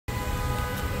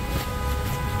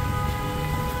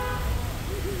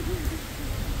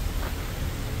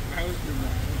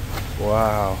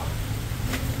Wow.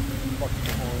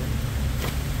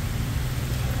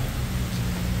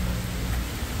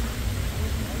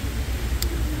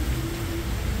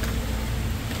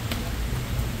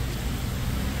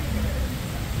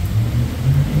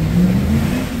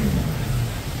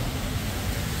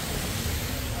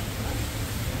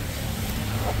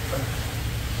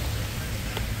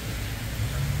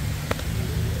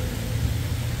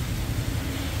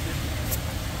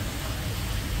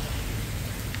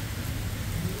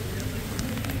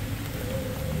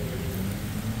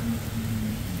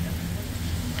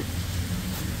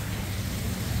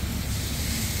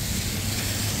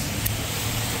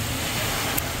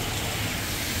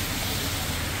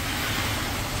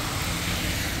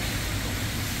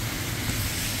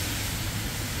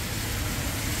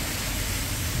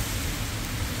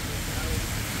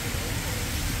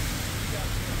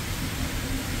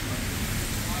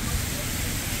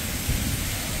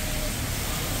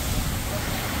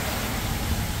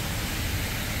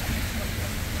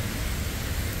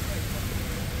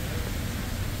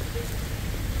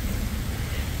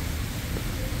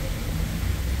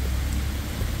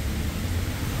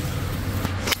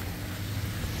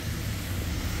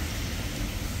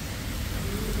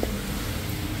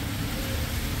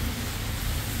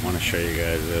 I want to show you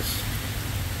guys this.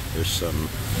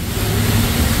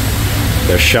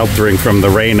 They're sheltering from the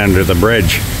rain under the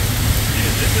bridge. Yeah,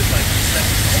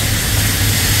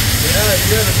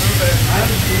 you gotta move it. I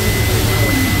haven't seen it.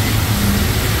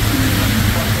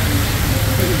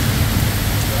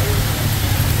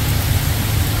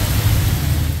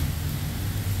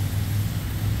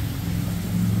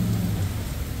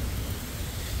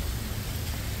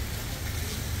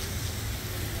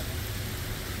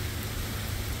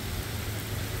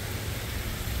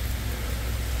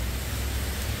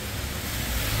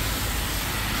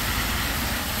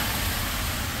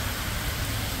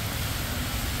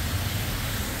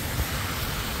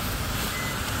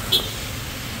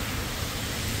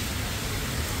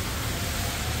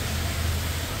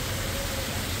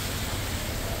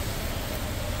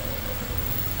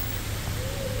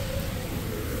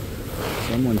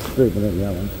 Someone's stupid at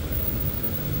yelling.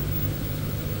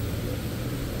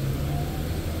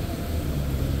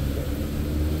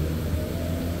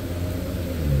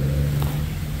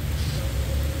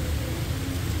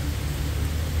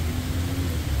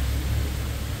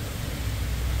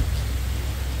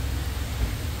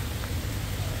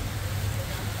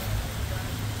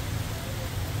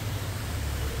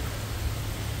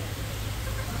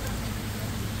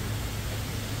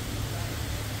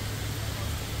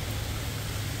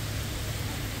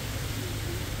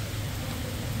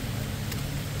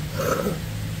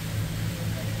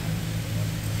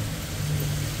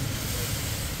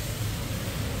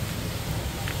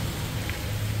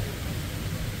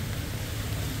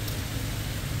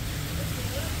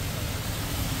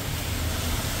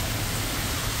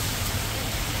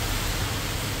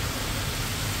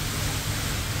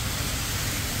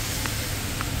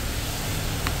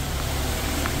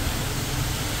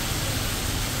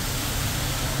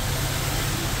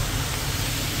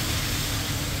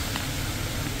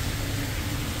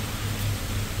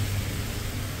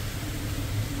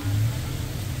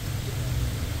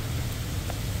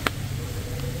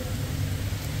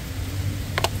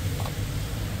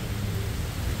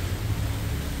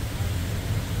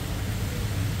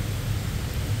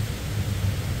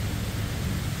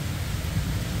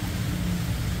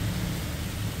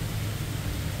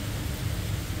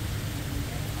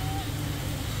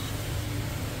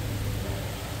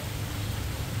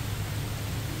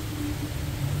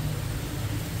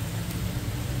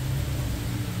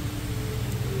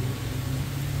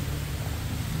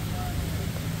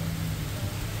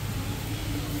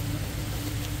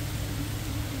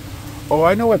 Oh,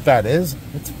 I know what that is.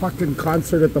 It's a fucking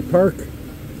concert at the park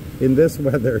in this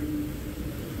weather.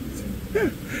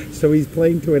 So he's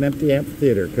playing to an empty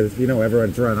amphitheater because, you know,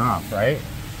 everyone's run off, right?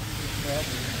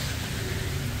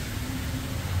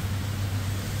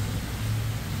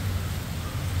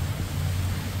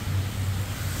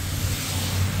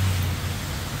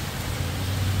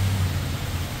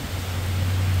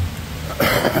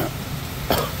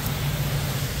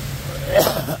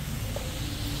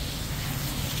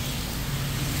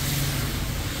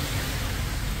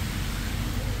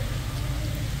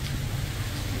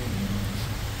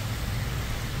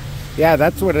 Yeah,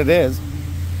 that's what it is.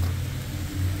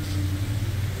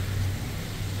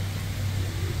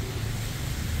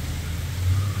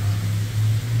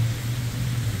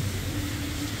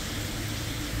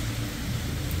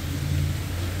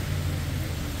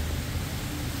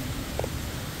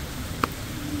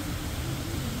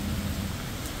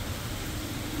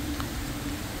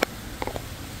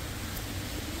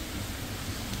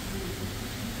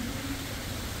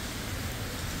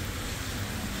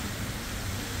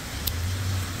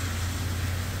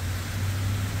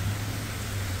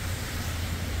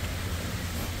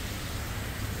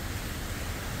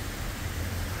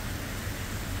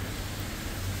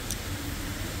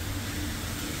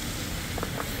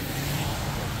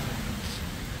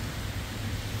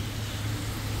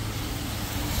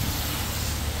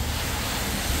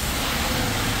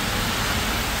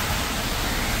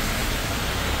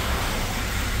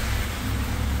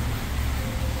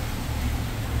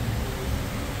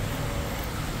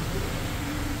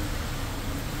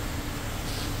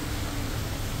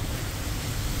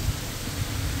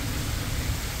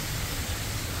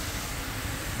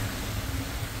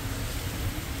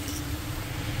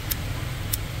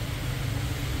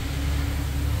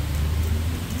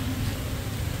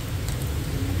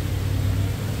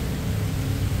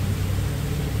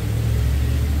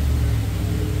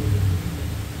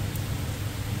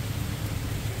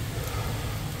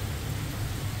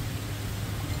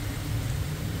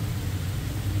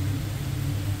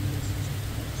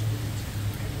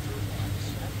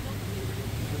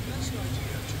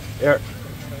 Here.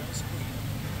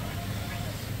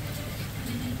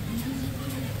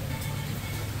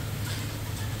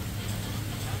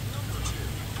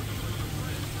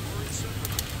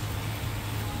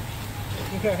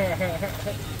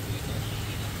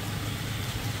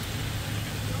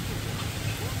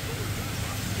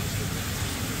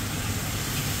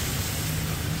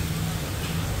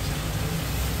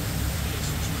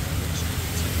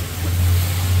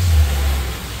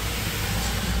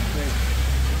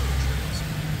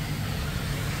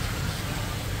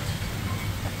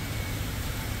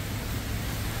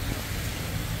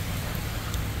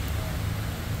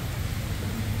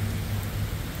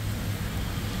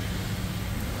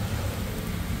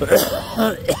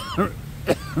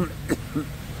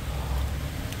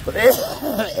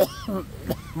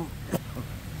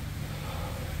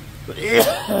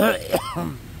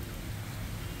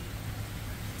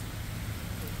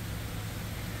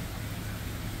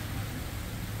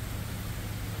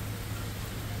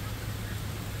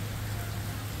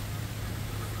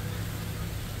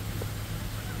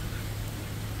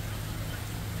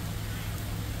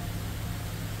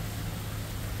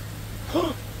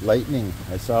 Lightning.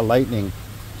 I saw lightning.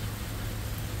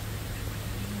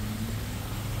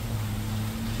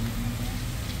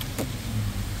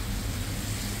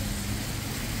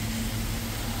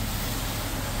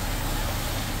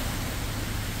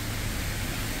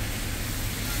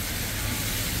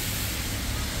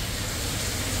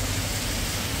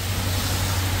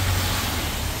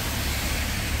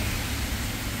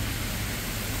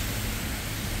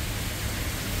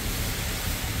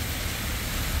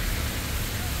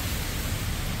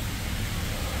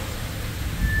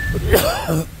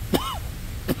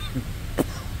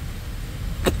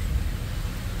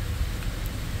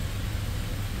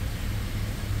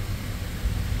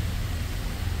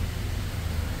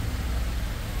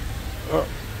 Oh.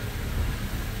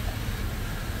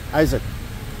 Isaac.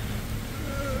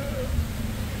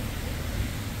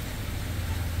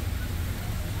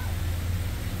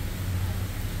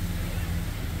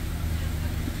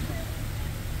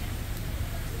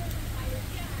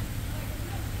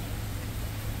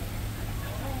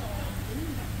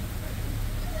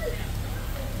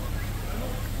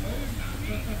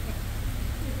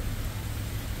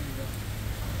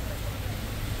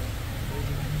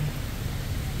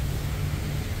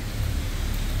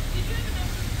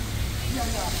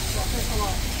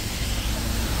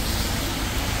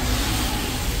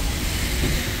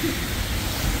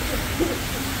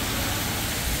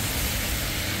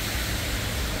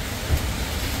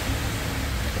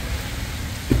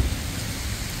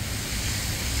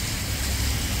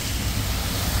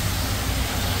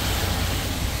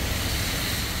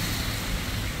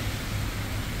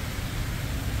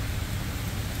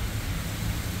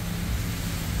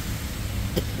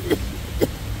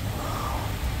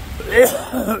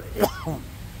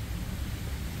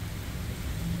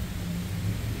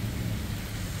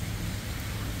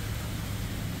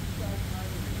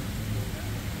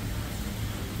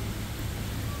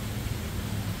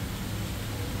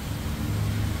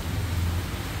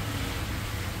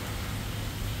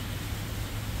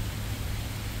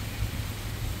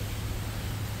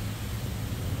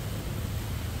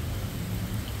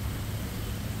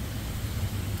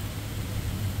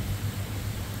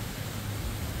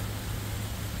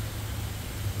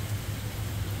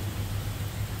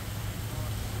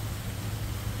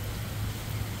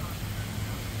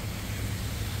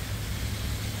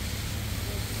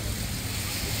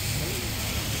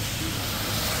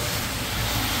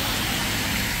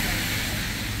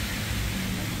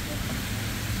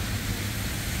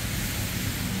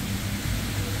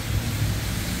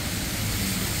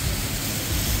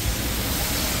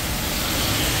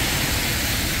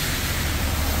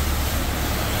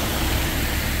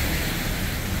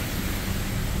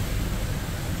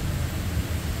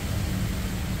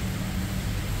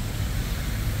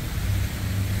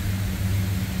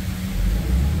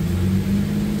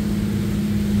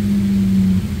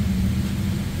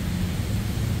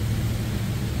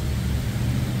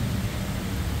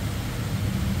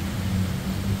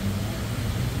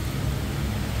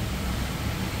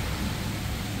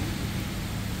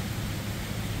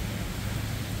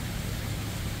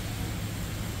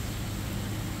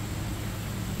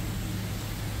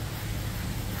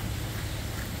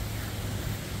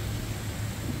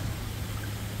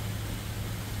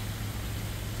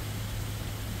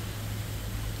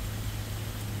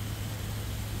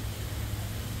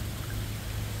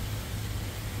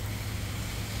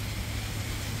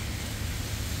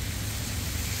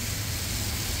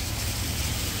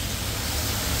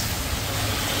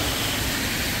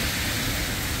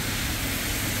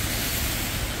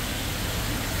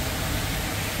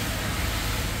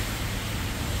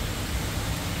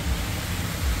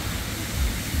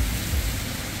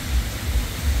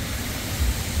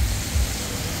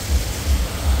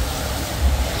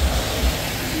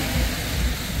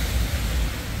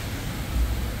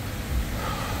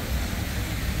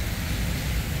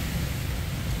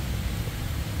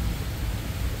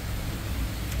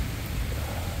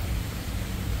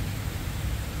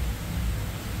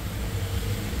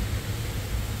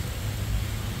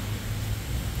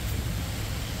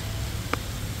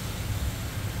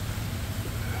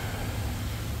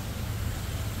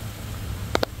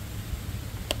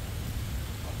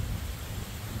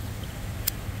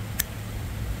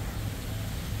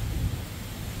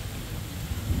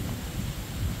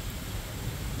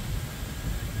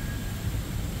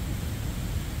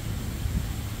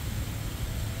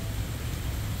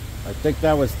 I think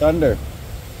that was thunder.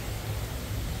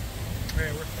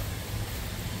 Hey, we're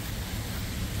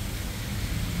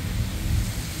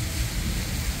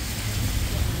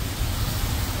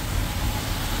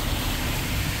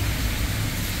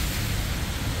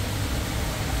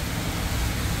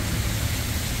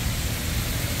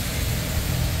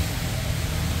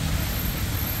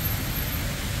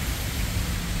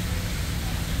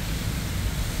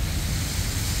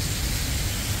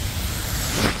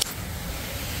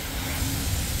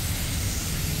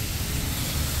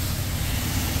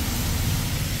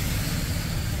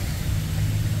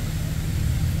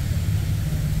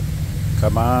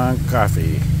Come on,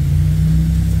 coffee.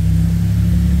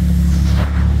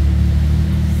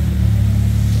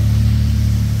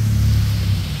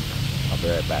 I'll be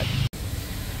right back.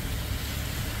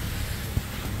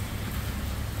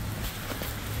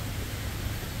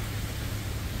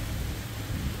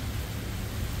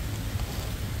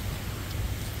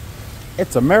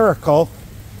 It's a miracle.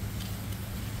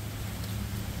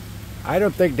 I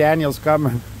don't think Daniel's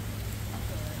coming.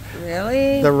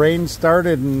 Really? The rain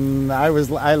started and I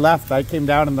left. I came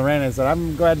down in the rain. I said,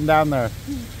 I'm going down there.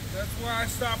 That's why I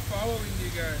stopped following you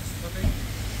guys.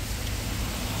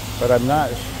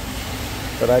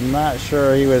 But I'm not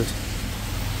sure he was.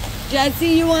 Jesse,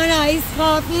 you want iced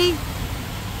coffee?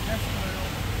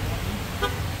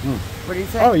 What do you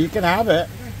say? Oh, you can have it.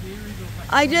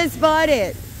 I just bought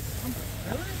it.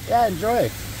 Yeah, enjoy.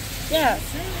 Yeah.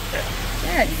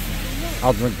 Yes.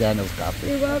 I'll drink Daniel's coffee.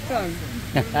 You're welcome.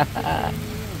 No,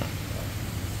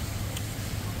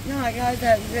 I got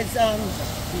that because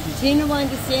Tina wanted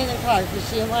to stay in the car because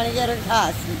she didn't want to get her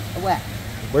car wet.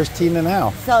 Where's Tina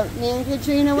now? So me and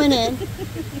Katrina went in.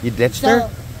 You ditched So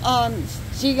her?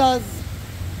 she goes,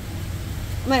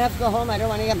 I might have to go home. I don't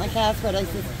want to get my car wet. I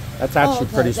said, That's actually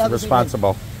okay, pretty that would be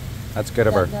responsible. That's good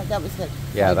of her. That was good.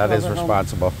 Yeah, I that drove is her home.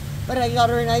 responsible. But I got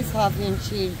her an iced coffee and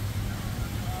she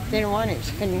didn't want it.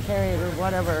 She couldn't carry it or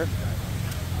whatever.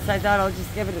 So I thought I'll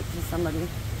just give it to somebody.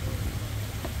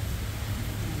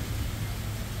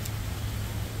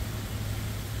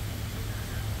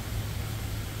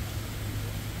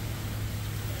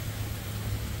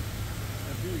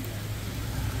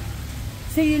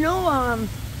 So you know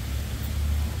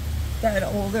that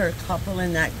older couple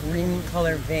in that green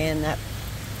color van that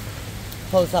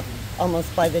pulls up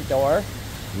almost by the door?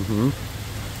 Mm-hmm.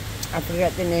 I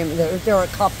forget the name. They're a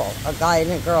couple, a guy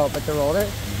and a girl, but they're older.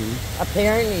 Mm-hmm.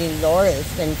 Apparently, Laura's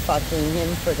been fucking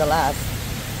him for the last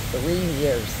 3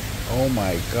 years. Oh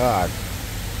my God.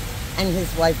 And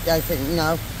his wife doesn't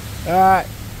know.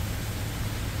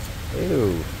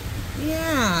 Ew.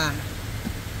 Yeah.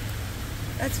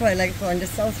 That's why I like going to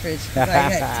Southridge, because I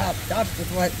get topped up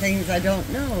with what things I don't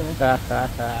know.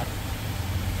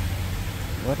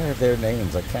 What are their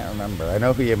names? I can't remember. I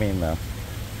know who you mean though.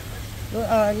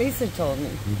 Well, Lisa told me.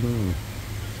 Mm-hmm.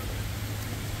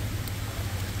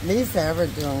 Lisa ever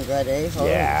doing good, eh?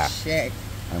 Holy Yeah. shit.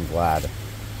 I'm glad.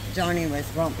 Johnny was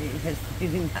grumpy because he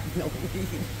didn't have no weed.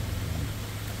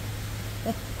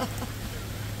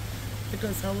 He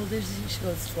goes, how old is he? She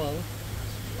goes, 12.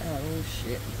 Oh,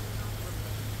 shit.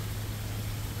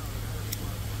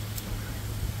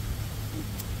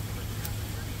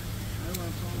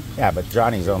 Yeah, but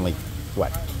Johnny's only,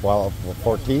 what, 12 or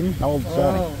 14? How old is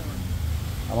Johnny? Oh,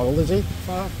 How old is he?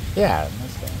 fuck. Yeah.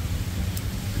 That's the...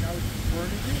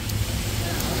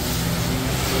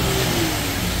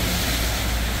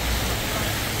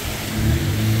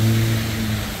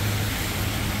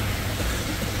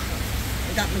 I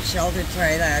got Michelle to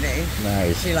try that, eh?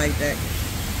 Nice. She liked it.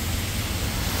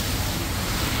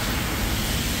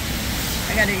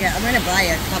 I'm gonna buy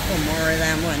a couple more of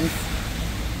them ones.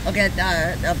 I'll get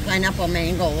the pineapple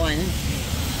mango one.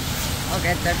 I'll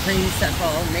get the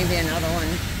creamsicle, maybe another one.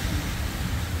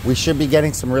 We should be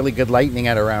getting some really good lightning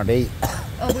at around 8.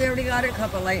 Oh, we already got a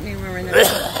couple lightning. We were in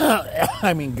the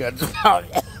I mean, good.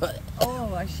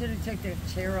 Oh, I should have took the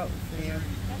chair out for you.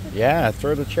 Yeah,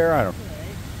 throw the chair on him.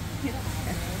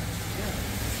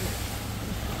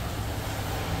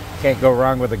 Can't go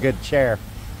wrong with a good chair.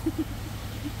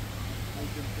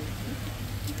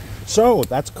 So,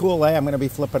 that's cool, eh? I'm going to be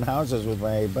flipping houses with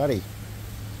my buddy.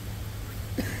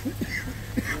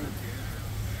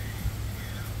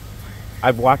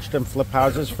 I've watched him flip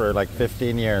houses for like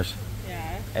 15 years.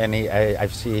 Yeah. And he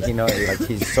knows, like,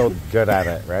 he's so good at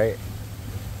it, right?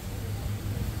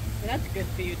 That's good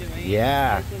for you, Dwayne.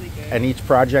 Yeah. That's really good. And each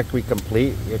project we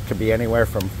complete, it could be anywhere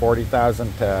from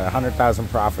 40,000 to 100,000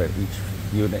 profit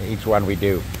each one we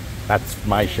do. That's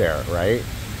my share, right?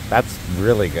 That's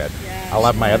really good. Yeah. I'll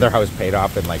have my other house paid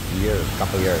off in like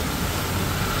couple years.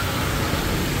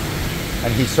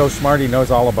 And he's so smart, he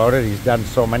knows all about it. He's done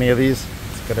so many of these.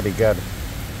 It's gonna be good.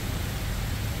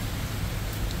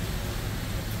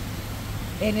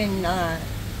 Aiden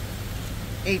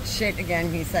ate shit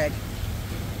again, he said.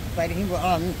 But he,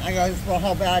 I goes, well,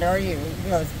 how bad are you? He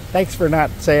goes, Thanks for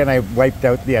not saying I wiped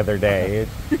out the other day.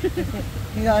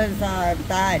 he goes,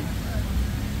 bad.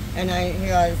 And he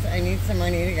goes, I need some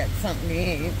money to get something to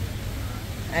eat.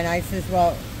 And I says,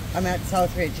 well, I'm at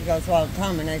Southridge. He goes, well,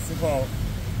 come. And I says, well,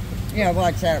 you know,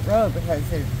 watch that road because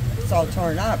it's all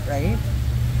torn up, right?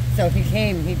 So he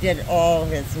came, he did all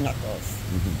his knuckles.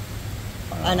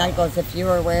 And I goes, if you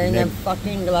were wearing them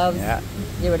fucking gloves,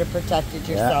 you would have protected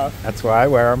yourself. Yeah, that's why I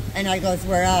wear them. And I goes,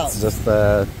 where else? It's just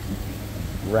the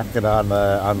wrecking on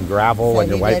gravel So when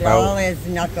you wipe he did out. all his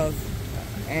knuckles,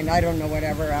 and I don't know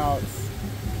whatever else.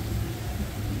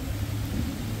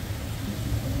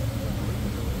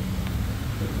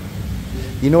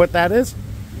 You know what that is?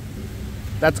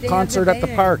 That's They concert have at the the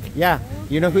band. park. Yeah.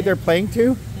 You know who they're playing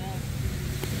to?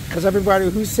 Because everybody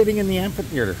who's sitting in the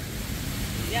amphitheater.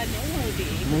 Yeah, no one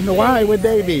would be. Why would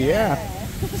they be? Yeah.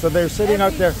 So they're sitting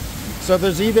out there. So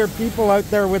there's either people out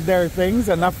there with their things,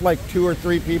 enough like 2 or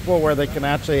 3 people where they can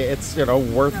actually, it's, you know,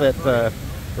 worth it,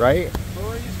 right?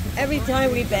 Every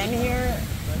time we've been here,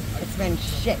 it's been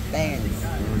shit bands.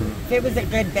 If it was a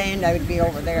good band, I would be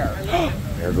over there.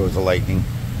 There goes the lightning.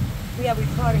 Yeah, we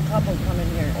caught a couple coming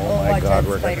here. Oh my watch God, that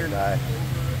we're spider. gonna die.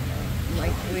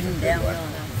 Like wind down on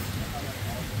us.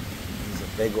 It's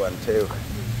a big one too.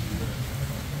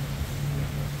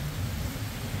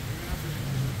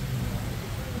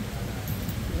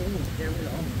 Ooh, there we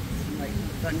go. Like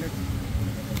thunder.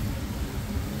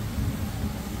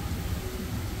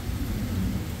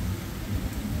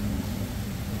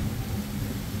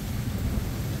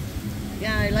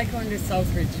 Yeah, I like going to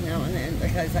Southridge now and then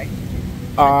because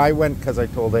I went because I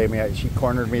told Amy, she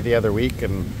cornered me the other week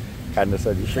and kind of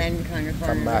said you should Ben kind of come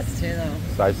cornered back. us too, though.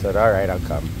 So I said, all right, I'll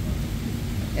come.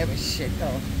 It was shit,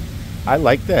 though. I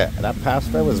liked it. That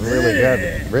pasta was really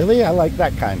good. Really? I like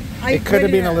that kind. I It could have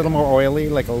put been it- a little more oily,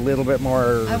 like a little bit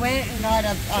more. I went and got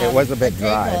It was a bit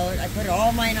dry. takeout. I put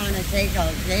all mine on a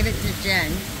takeout, gave it to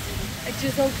Jen. I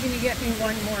just, oh, can you get me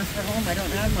one more for home? I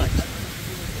don't have much.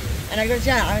 And I goes,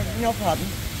 yeah, no problem.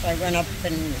 So I went up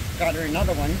and got her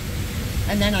another one.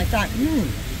 And then I thought,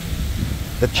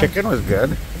 The chicken was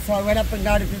good. So I went up and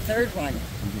got her the third one.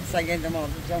 So I gave them all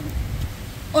to Joan.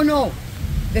 Oh, no.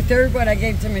 The third one I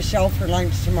gave to Michelle for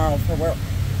lunch tomorrow for work.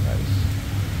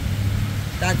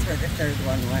 That's where the third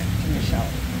one went, to Michelle.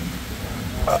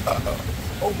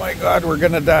 Oh my God, we're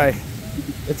gonna die.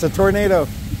 It's a tornado.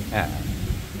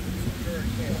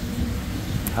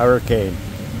 Hurricane.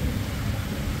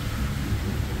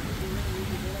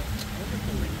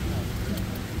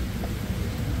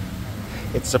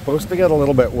 It's supposed to get a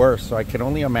little bit worse, so I can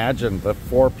only imagine the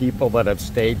 4 people that have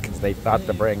stayed because they thought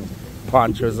to bring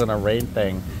ponchos and a rain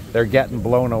thing. They're getting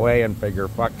blown away and figure,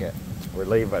 fuck it, we're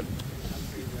leaving.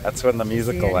 That's when the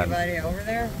music See will end. anybody over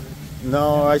there?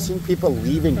 No, I've seen people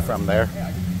leaving from there.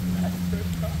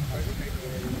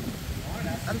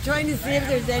 I'm trying to see if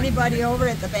there's anybody over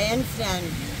at the bandstand.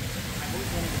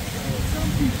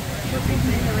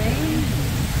 In the rain?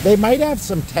 They might have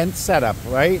some tents set up,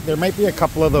 right? There might be a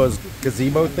couple of those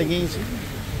gazebo thingies.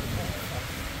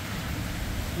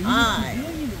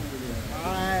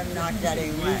 I'm not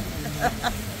getting wet.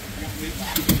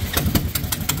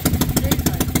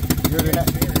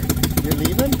 You're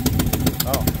leaving?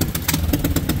 Oh.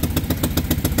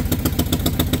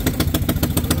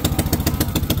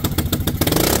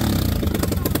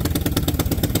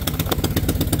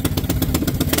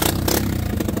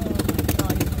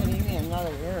 God, he's giving me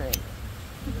another earache.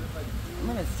 I'm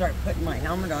gonna start putting my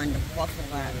helmet on to buckle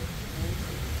that.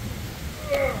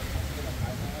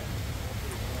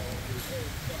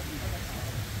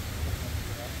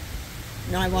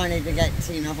 No, I wanted to get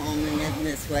Tina home and in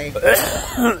this way.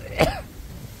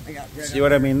 I got rid See of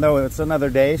what her. I mean, though? It's another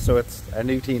day, so it's a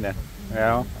new Tina, you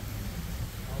know?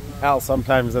 Hell,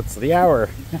 sometimes it's the hour.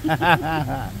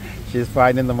 She's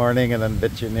fine in the morning and then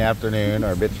bitch in the afternoon,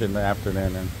 or bitch in the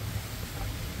afternoon.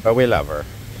 But we love her.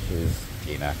 She's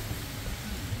Tina.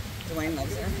 Dwayne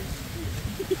loves her.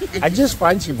 I just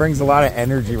find she brings a lot of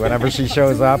energy whenever she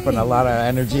shows up, and a lot of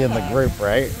energy in the group,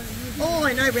 right? Oh,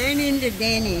 and I ran into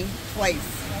Danny twice.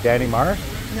 Danny Marr?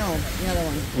 No, the other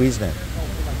one. Wiesner.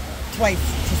 Twice.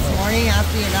 This morning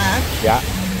after you left. Yeah.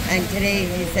 And today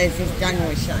he says he's done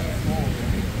with Cheyenne.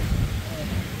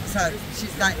 So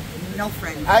she's got no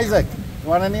friends. Isaac, you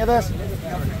want any of this? No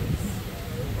friends.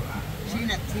 She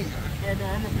not Tina.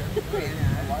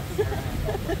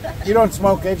 You don't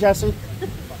smoke, eh, Jesse?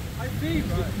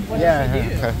 What Yeah. does she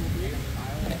do? Okay.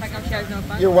 How come she has no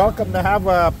fun? You're welcome to have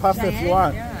a puff if you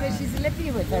want. Because she's lippy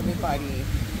with everybody.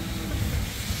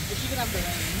 She could have the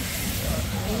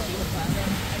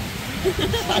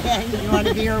Cheyenne, you want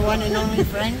to be her one and only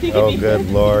friend? Oh, good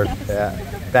Lord. Yeah.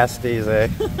 Besties, eh?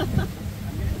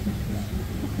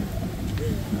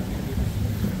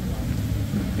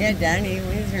 Yeah, Danny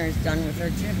Wiesner is done with her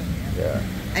too. Yeah.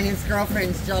 And his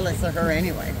girlfriend's jealous of her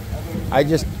anyway. I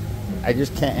just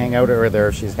can't hang out with her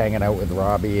if she's hanging out with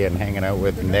Robbie and hanging out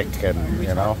with Nick and,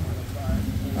 you know.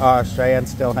 Cheyenne's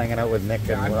still hanging out with Nick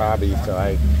and Robbie,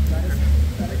 so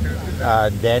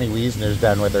Danny Wiesner's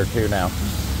done with her too now.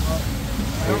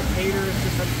 I don't hate her, it's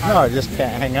just No, I just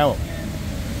can't hang out.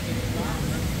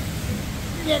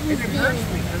 it hurts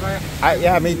me because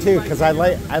Yeah, me too, because I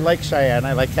like Cheyenne.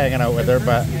 I like hanging out with her,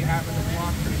 but having to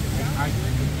block her. I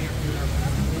can't do that.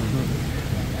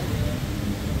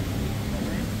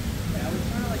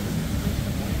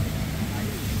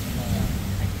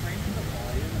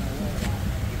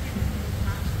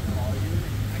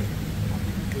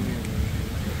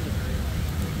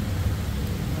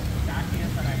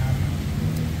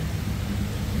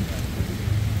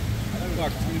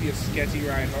 Look, it's going to be a sketchy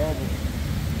ride home.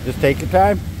 just take your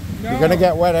time. No. You're going to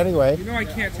get wet anyway. You know I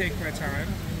can't take my time.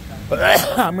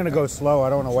 I'm going to go slow. I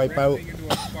don't want to wipe out. Driving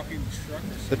into a fucking truck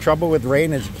or The trouble with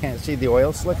rain is you can't see the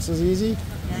oil slicks as easy.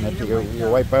 And you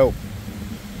wipe out.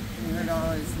 You heard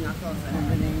all his knuckles and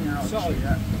everything. They're all Solid. chewed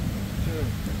up.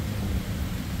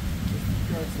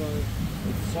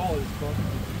 It's solid as fuck.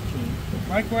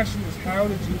 My question was, how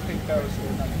did you think that was going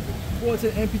to happen? Well, it's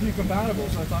an MP3 compatible,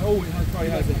 so I thought, oh, probably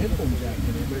has a headphone jack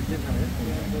in it, but it didn't have a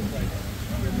headphone jack. It was like,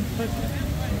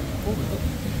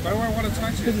 Why do I want to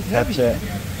touch because it? it's heavy. That's it.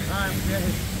 I'm good.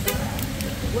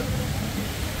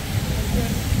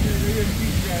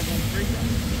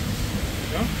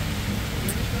 No?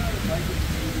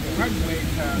 I'm way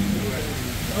past it.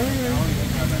 I don't even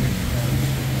have anything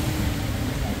else.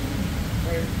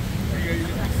 Are you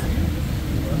using my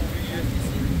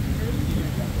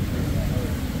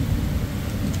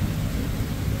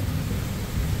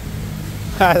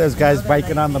Those guys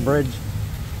biking on the bridge.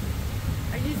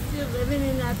 Are you still living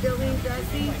in that building,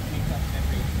 Dusty?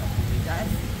 Gus?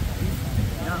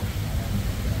 No.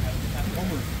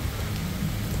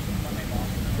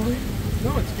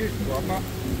 No, it's good. Well, I'm not.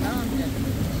 Oh, I'm good.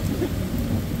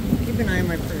 Keep an eye on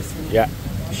my person. Yeah.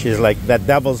 She's like, that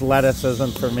devil's lettuce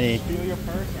isn't for me. Feel your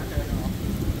purse?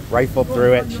 Rifle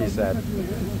through it, she said.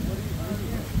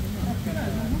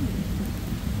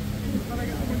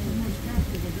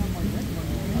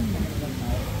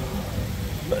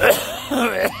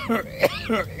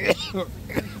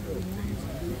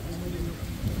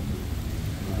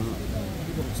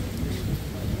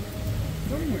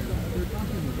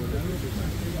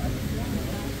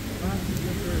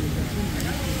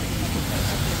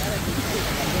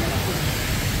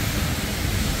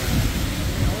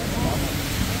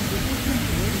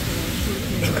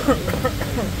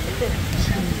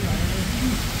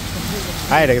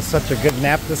 I had such a good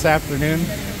nap this afternoon.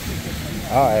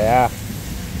 Oh yeah,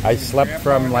 I slept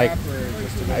from like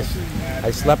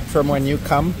I slept from when you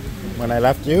come, when I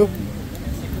left you,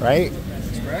 right?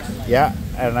 Express? Yeah,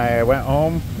 and I went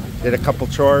home, did a couple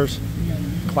chores,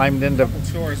 climbed into,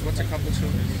 Chores. What's a couple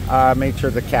chores? made sure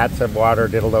the cats had water,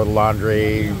 did a load of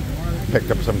laundry, picked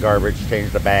up some garbage,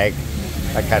 changed the bag,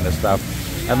 that kind of stuff,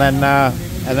 and then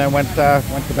went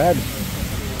to bed.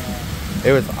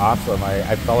 It was awesome.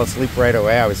 I fell asleep right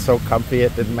away. I was so comfy.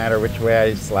 It didn't matter which way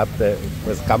I slept. It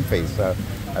was comfy. So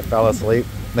I fell asleep.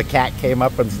 The cat came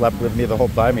up and slept with me the whole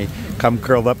time. He come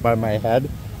curled up by my head.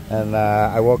 And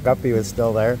I woke up. He was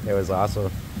still there. It was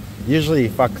awesome. Usually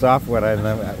he fucks off when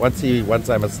once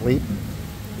I'm asleep.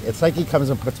 It's like he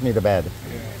comes and puts me to bed.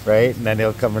 Right? And then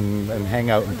he'll come and hang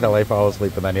out until I fall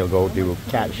asleep. And then he'll go do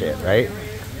cat shit. Right?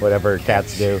 Whatever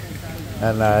cats do.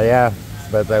 And yeah.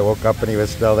 But I woke up and he was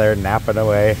still there napping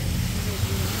away.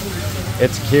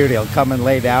 It's cute. He'll come and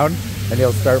lay down and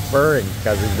he'll start purring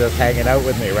because he's just hanging out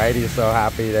with me, right? He's so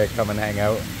happy to come and hang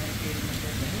out. I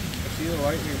see the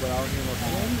lightning, but I don't even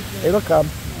know. It'll come.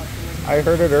 I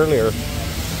heard it earlier.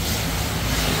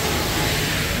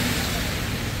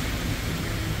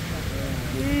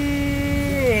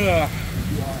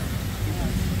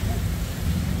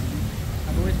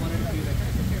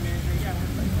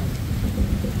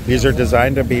 These are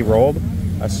designed to be rolled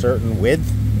a certain width,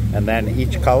 and then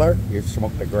each color, you've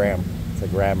smoked a gram. It's a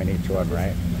gram in each one,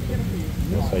 right?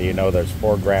 So you know there's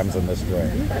 4 grams in this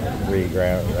joint, 3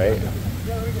 grams, right?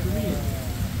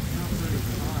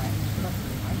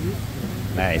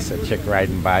 Nice, a chick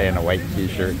riding by in a white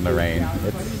t-shirt in the rain.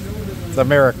 It's a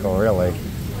miracle, really.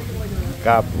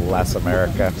 God bless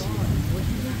America.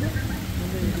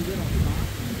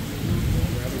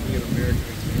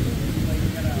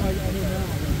 American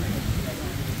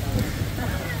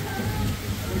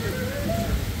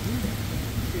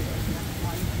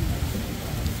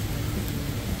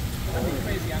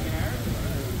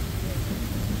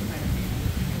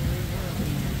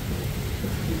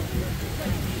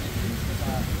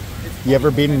You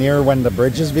ever been near when the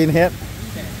bridge has been hit?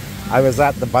 I was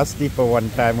at the bus depot one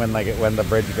time when the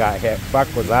bridge got hit. Fuck,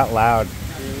 was that loud?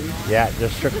 Yeah, it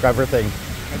just shook everything.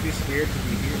 I'd be scared to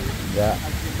be here. Yeah.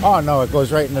 Oh no, it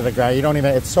goes right into the ground. You don't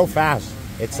even. It's so fast.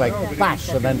 It's like flash,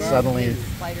 and then suddenly,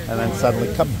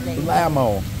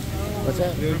 kablamo. What's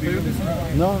that?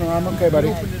 No, I'm okay, buddy.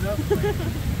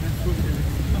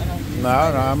 No,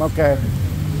 I'm okay.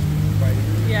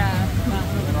 Yeah.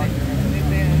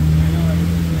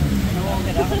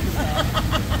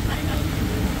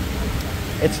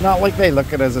 It's not like they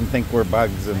look at us and think we're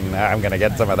bugs and I'm going to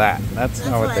get some of that. That's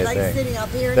not what they think. Sitting up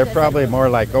here. They're probably more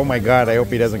like, oh my God, I hope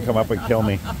he doesn't come up and kill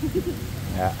me.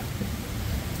 Yeah.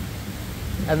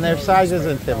 And their size is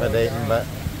intimidating, but...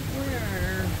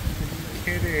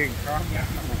 Kidding. Calm down.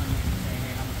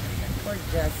 Poor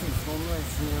Jesse's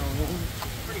homeless, you know.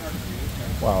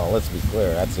 Well, let's be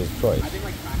clear, that's his choice.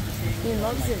 He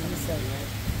loves it, he said.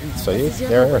 So What he's are you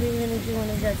there. going to do when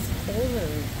it gets colder?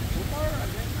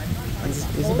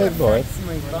 He's a big boy.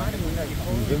 My body, like,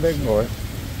 He's a big boy.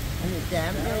 and the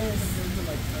dampness.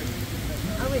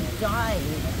 I would die.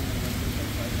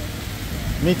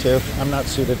 Me too. I'm not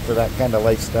suited for that kind of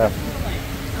life stuff. Oh,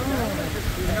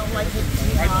 I don't like it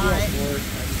too hot.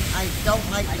 I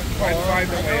don't like the cold. I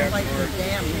don't like the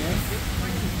dampness.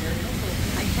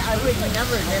 I would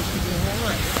never live to be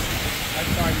homeless. I'd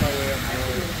find my way up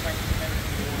north.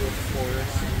 To a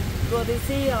forest. Well, they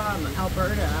say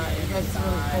Alberta, it gets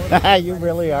really cold. You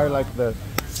really are like the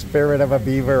spirit of a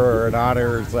beaver or an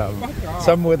otter or something.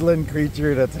 Some woodland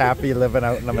creature that's happy living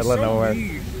out in the middle of nowhere.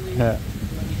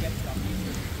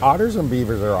 Otters and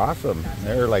beavers are awesome.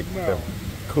 They're like the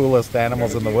coolest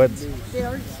animals in the woods. They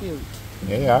are cute.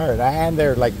 They are, and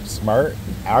they're like smart.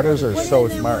 Otters are so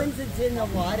smart. Ones that's in the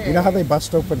water? You know how they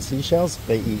bust open seashells?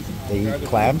 They eat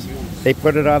clams. They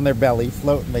put it on their belly,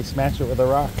 float, and they smash it with a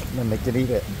rock, and then they can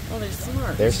eat it. Oh, they're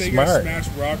smart. They're So you smart. guys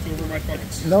smash rocks over my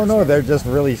fucking... No, they're just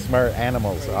really smart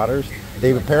animals. Otters.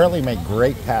 They apparently make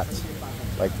great pets,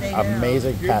 like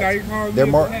amazing pets.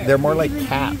 They're more like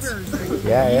cats.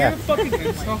 Yeah. Fucking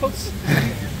insults.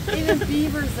 Even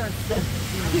beavers are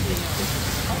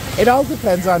It all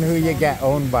depends on who you get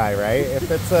owned by, right? If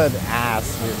it's an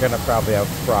ass, you're gonna probably have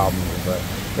problems. But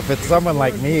if it's someone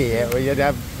like me, you'd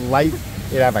have life.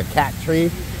 You'd have a cat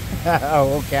tree, a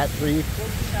whole cat tree.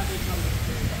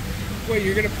 Wait,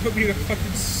 you're gonna put me in a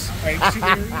fucking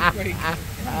sanctuary?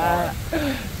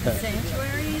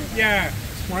 sanctuary. Yeah,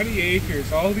 20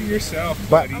 acres, all to yourself,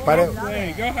 But buddy.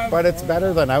 it, Go but it's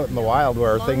better than out in the wild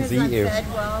where things eat you. Fed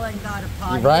well and got a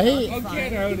potty, Right? I'll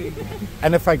get out of here.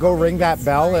 And if I go ring that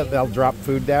bell, they'll drop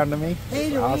food down to me.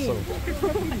 Hey, Awesome.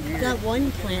 that one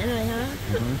plant I have,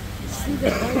 see the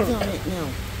bugs on it now.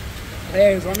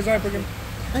 Hey, as long as I bring him...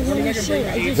 I gotta show you.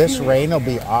 I just This knew rain will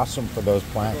be awesome for those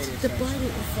plants. the bud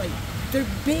is like, they're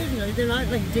big, they're not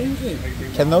like dinky.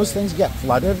 Can those things get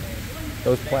flooded?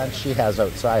 Those plants she has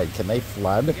outside, can they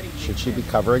flood? Should she be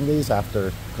covering these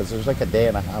after? Because there's like a day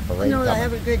and a half of rain No, I coming.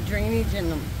 have a good drainage in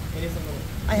them.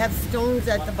 I have stones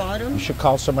at the bottom. You should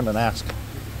call someone and ask.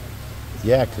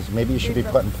 Yeah, because maybe you should be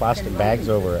putting plastic bags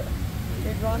over it.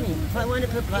 They'd rot me. If I want to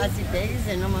put plastic bags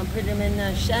in them, I'll put them in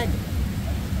the shed.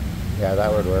 Yeah,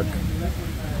 that would work.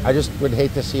 I just would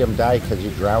hate to see them die because you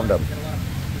drowned them.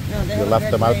 No, they You have left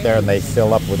good them out there and they drainage.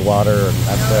 fill up with water and No,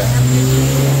 that's I it.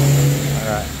 have, All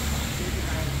right.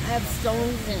 I have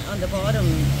stones on the bottom,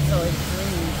 so it's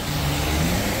drained.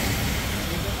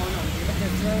 But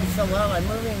they're drained so well, I'm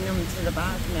moving them to the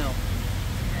back now.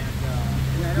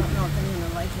 And I don't know if I'm going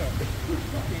to like it.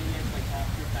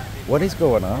 What is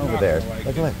going on over there?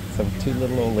 Look, some two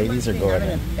little old ladies are going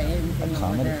in. A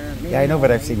comedy? Yeah, I know,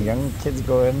 but I've seen young kids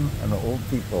go in and old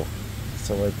people.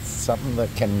 So it's something that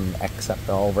can accept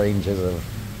all ranges of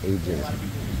ages.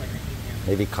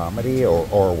 Maybe comedy or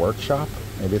a workshop.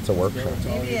 Maybe it's a workshop.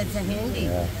 Maybe it's a handy.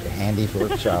 Yeah, a handy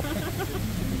workshop.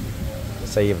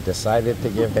 So you've decided to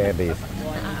give handies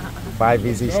 5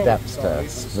 easy steps to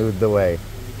smooth the way.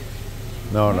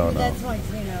 No. That's why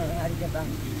Trina had to get back.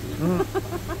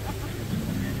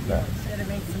 Yeah. Gotta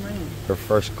make some money. Her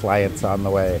first client's on the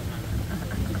way.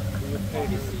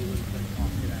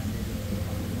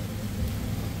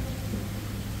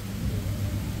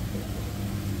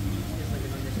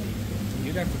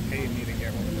 You'd have to pay me to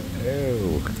get one.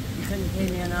 Ew. You couldn't pay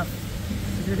me enough.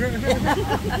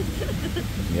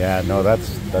 Yeah, no,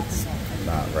 that's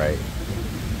not right.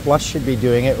 Plus, she'd be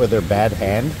doing it with her bad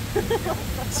hand,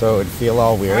 so it'd feel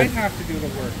all weird. I'd have to do the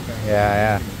work then.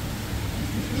 Yeah, yeah.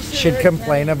 She'd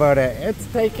complain about it. It's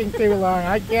taking too long.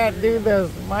 I can't do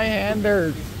this. My hand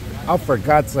hurts. Oh, for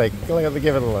God's sake. Let me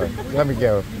give it a look. Let me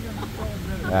go.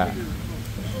 Yeah.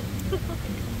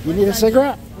 You need a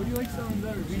cigarette? What do you like selling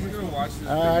better? She's gonna watch this.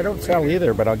 I don't sell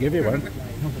either, but I'll give you one.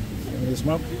 You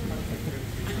smoke?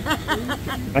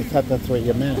 I thought that's what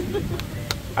you meant.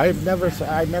 I never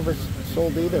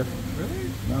sold either.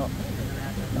 Really? No.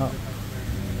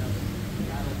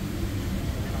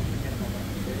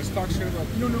 Let's talk shit about.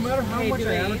 You know, no matter how much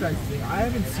I advertise this thing, I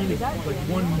haven't seen it like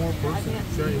one more person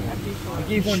share it. I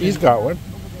gave one. She's got one.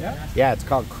 Yeah? Yeah, it's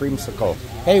called Creamsicle.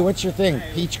 Hey, what's your thing?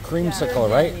 Peach Creamsicle,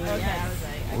 right?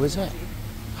 Who is that?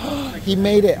 He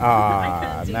made it.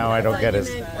 Ah, now I don't get his.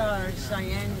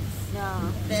 Cheyenne.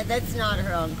 No, that's not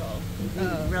her uncle. He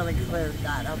really cleared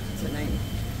that up tonight.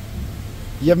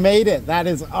 You made it. That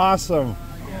is awesome.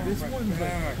 This one's a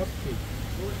cupcake.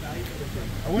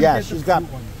 I wanna Yeah, get the she's got.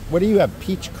 fruit one. What do you have?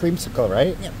 Peach Creamsicle,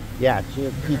 right? Yep. Yeah, she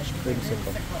has peach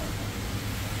creamsicle. I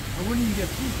wouldn't even get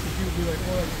peach because you would be like,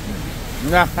 oh,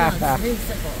 that's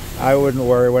Creamsicle. I wouldn't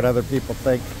worry what other people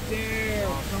think. damn.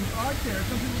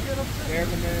 Some people get upset. They're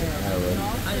the man. I would.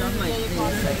 I love my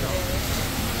creamsicle.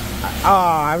 Oh,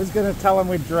 I was gonna tell him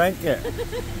we drank it. We're doing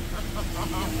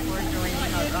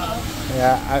it.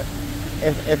 Yeah,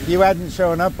 if you hadn't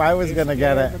shown up, I was gonna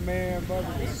get it. The man,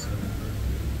 Bubbles.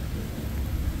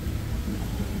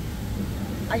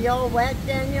 Are y'all wet,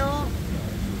 Daniel?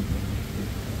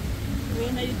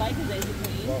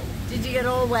 Did you get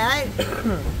all wet?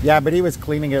 Yeah, but he was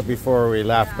cleaning it before we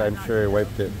left. I'm sure he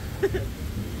wiped it.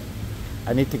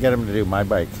 I need to get him to do my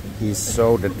bike. He's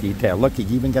so detailed. Look, he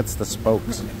even gets the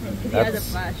spokes.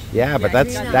 That's, yeah, but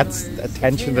that's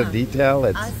attention to detail.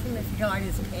 It Ask him if he got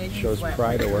his panties shows wet.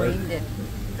 pride of work. Cleaned it.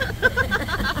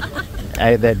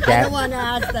 I I don't want to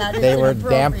ask that. It's They were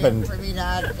inappropriate dampened. for me to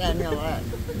ask Daniel that.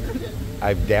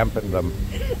 I've dampened them.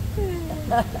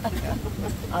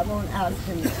 I won't ask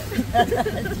him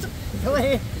that.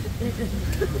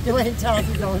 Dwayne tells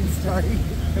his own story.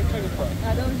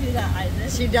 I don't do that either.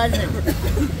 She doesn't.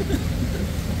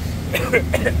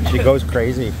 She goes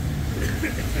crazy.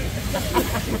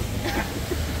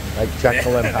 Like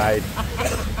Jekyll and Hyde.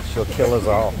 She'll kill us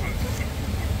all.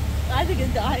 I think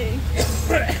it's dying.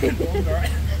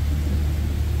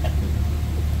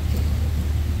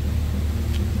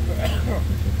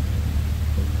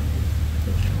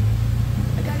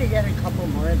 I gotta get a couple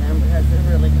more of them because they're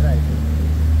really good.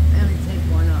 I only take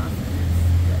one off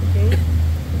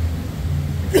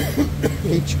and it's good.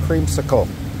 Peach creamsicle.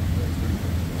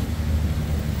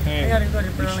 I gotta go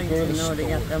to Burlington though to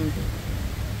get them.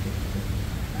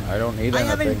 I don't need I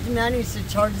anything. haven't managed to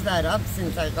charge that up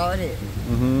since I got it.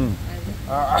 Mm-hmm.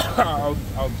 I'll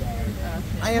die.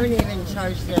 I haven't even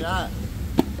charged it up.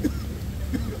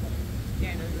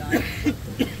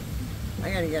 I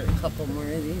gotta get a couple more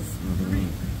of these. Mm-hmm.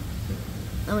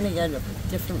 I'm gonna get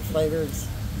different flavors.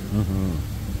 Mm-hmm.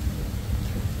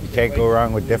 You can't go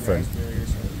wrong with different.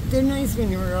 They're nice when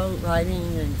you're out riding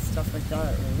and stuff like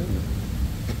that. Right?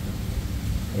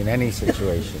 In any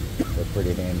situation, they're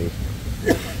pretty handy.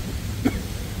 Banana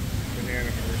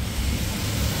hurt.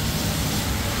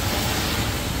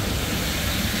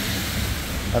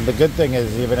 And the good thing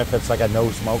is, even if it's like a no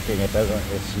smoking, it doesn't.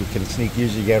 You can sneak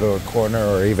usually go to a corner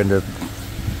or even just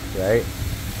right.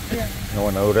 Yeah. No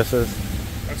one notices.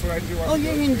 That's what I do. On Oh, the you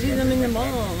road can trip. do them in the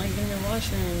mall, like in the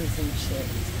washrooms and shit.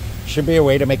 Should be a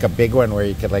way to make a big one where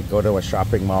you could like go to a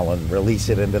shopping mall and release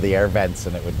it into the air vents,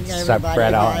 and it would Get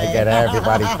spread out and get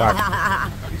everybody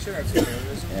fucked. You should have some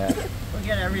areas. Yeah. We'll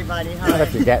get everybody Not if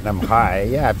high. you're getting them high.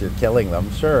 Yeah, if you're killing them,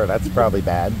 sure, that's probably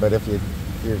bad. But if you're,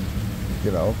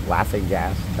 you know, laughing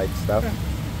gas type stuff.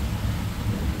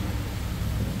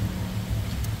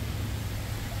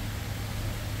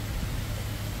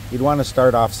 You'd want to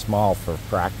start off small for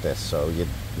practice, so you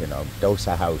know, dose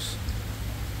a house.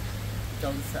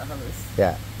 Don't house.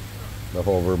 Yeah, the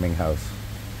whole rooming house.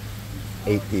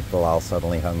 8 people all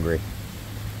suddenly hungry. I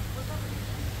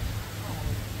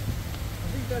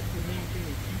think that's the main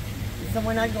thing. So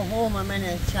when I go home, I'm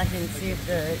gonna check and see if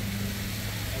the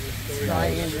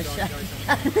drying in the shed.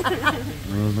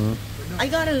 Mm-hmm. I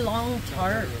got a long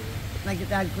tarp, like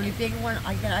that great big one.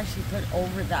 I can actually put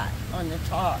over that on the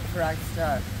top for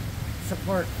extra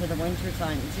support for the winter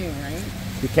time too, right?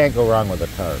 You can't go wrong with a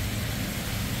tarp.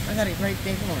 I got a great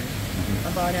big one.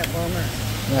 I bought at Walmart.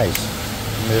 Nice.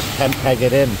 And just tent peg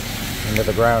it into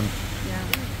the ground. Yeah.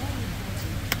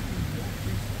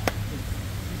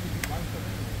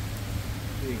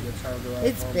 time to drive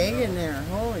It's home big now. in there.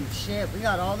 Holy shit. We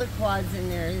got all the quads in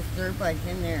there. His dirt bike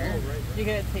in there. You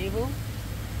get a table?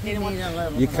 You need a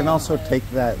little You can also take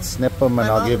that, snip them, My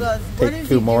and I'll mom give goes, "What take is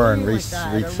two he more and doing with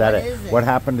that?" Or reset "What it. is it?" What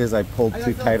happened is I pulled I go,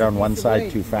 too "So tight it's a on one piece of side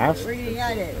wood. too fast. Where did you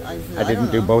get it? I said, I didn't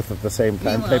don't do know. both at the same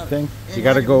time type thing. It You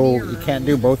got to had a go. mirror You on can't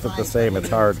the do both at the side, same. but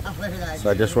It's I hard. didn't tell her that. So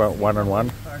I just went one and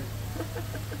one.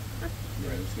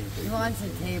 He wants a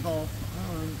table.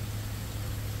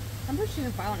 I'm pretty sure you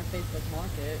can buy on a Facebook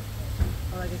Market.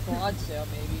 Or like a garage sale,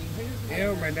 maybe.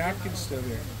 Ew, my napkin's still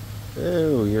there.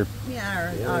 Ew, you're.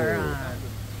 Yeah, or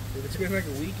It's been like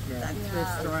a week now. that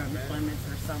thrift store in Plymouth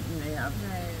or something they have.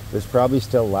 Right. There's probably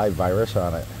still live virus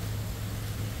on it.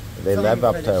 They It's live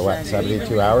only up for the to what, shed.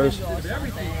 72 hours? Or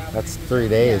something. That's 3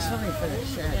 days. It's only for the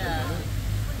shed. Yeah.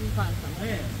 You can find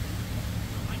something.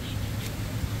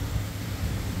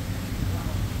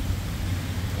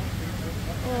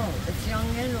 Oh, it's young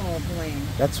and old,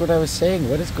 Dwayne. That's what I was saying.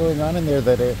 What is going on in there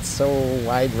that it's so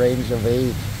wide range of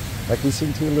age? Like we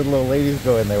seen two little old ladies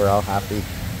go and they were all happy.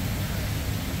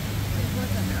 What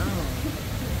the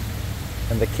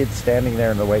hell? And the kid standing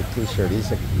there in the white t-shirt,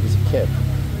 he's a kid.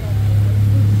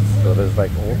 So there's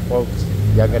like old folks,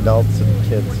 young adults, and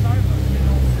kids.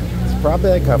 It's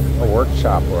probably like a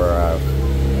workshop or I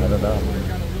don't know,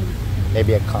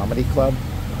 maybe a comedy club.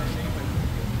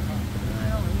 I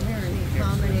don't hear any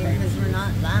comedy because we're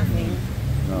not laughing.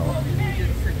 No.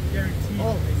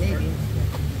 Oh, maybe.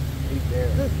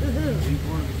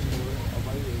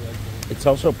 It's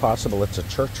also possible it's a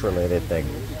church-related thing.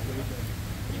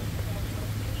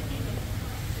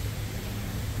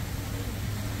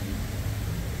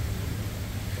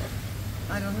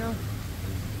 I don't know.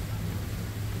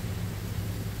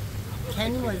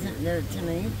 Ken wasn't there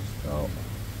tonight. Oh.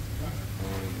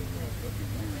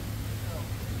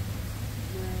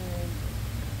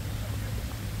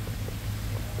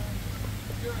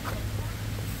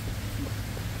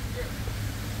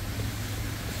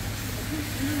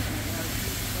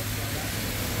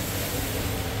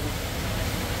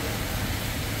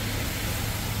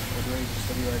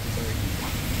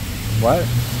 What?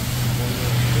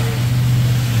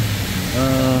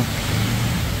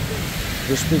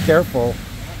 Just be careful.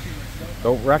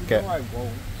 Don't wreck it. No, I won't.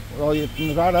 Well, it's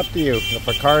not up to you. If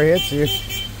a car hits you,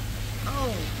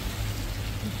 Oh,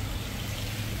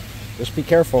 just be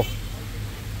careful.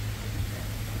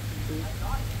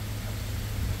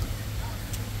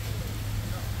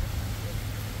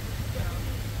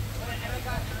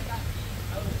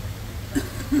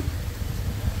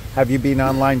 Have you been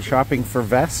online shopping for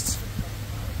vests?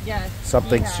 Yes.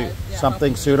 Something he has. Yeah,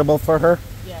 something helping suitable for her? me.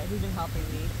 Yeah, he's been helping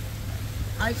me.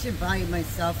 I should buy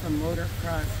myself a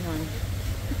motocross one.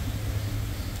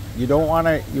 You don't want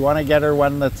to. You want to get her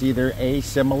one that's either a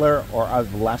similar or a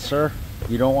lesser.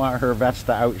 You don't want her vest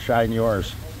to outshine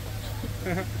yours.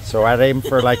 So I'd aim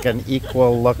for like an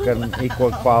equal looking,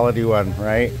 equal quality one,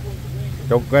 right?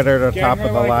 Don't get her to the Get top her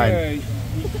of the like line. a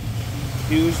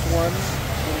used one.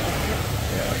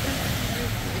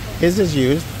 His is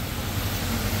used.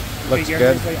 Looks Get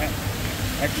good. hers, like,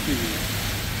 extra used.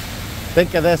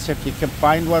 Think of this: if you can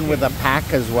find one with a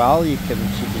pack as well, she can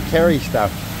carry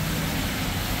stuff.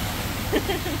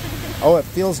 Oh, it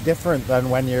feels different than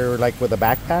when you're like with a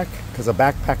backpack, because a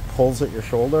backpack pulls at your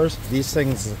shoulders. These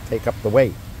things take up the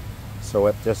weight, so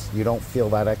it just, you don't feel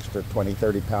that extra 20,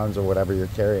 30 pounds or whatever you're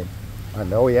carrying. I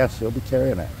know, yes, you'll be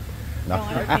carrying it. No. No,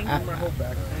 I think My whole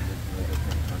back.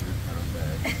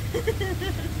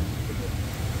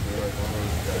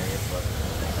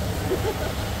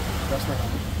 That's not.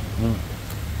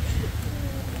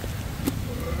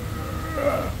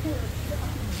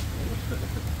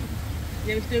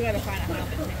 yeah, we still gotta find a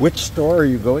helmet. Which store are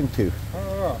you going to?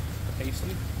 Oh,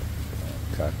 tasty.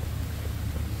 Okay.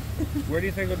 Where do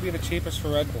you think would be the cheapest for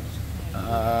Red Bulls?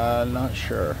 Not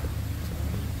sure.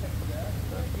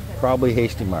 Probably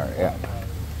Hasty Mart, yeah.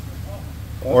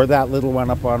 Or that little one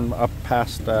up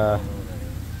past, I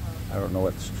don't know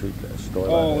what street store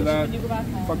Oh, that is. When you go back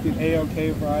home. fucking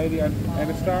AOK variety on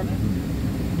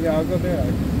Edison. Yeah, I'll go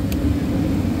there.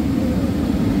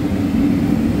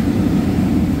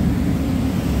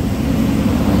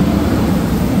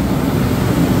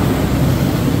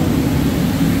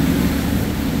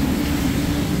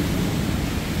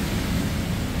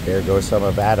 There goes some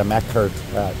of Adam Eckhart,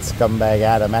 scumbag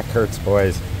Adam Eckhart's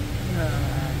boys.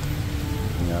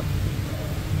 Yeah.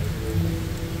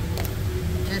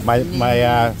 Just My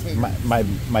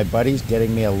need my buddy's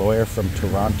getting me a lawyer from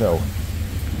Toronto,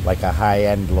 like a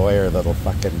high-end lawyer that'll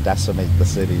fucking decimate the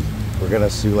city. We're gonna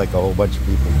sue like a whole bunch of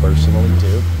people personally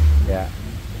too. Yeah,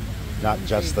 not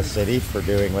just the city for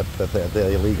doing with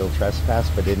the illegal trespass,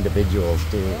 but individuals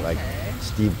too. Like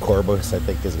Steve Corbus, I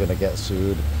think, is going to get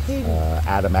sued. He-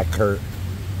 Adam Eckert,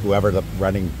 whoever the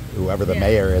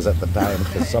mayor is at the time,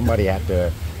 because somebody had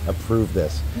to approve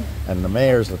this, and the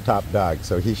mayor's the top dog.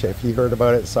 So if he heard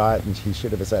about it, saw it, and he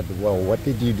should have said, "Well, what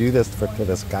did you do this to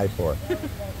this guy for?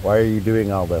 Why are you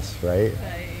doing all this?" Right?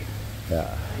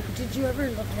 Yeah. Did you ever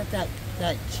look at that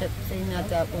chip thing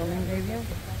that woman gave you?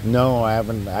 No, I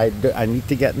haven't. I need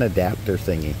to get an adapter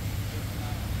thingy.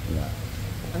 Yeah.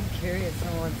 I'm curious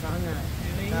on what's on that.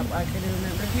 I can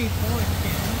remember.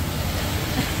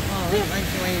 Well, like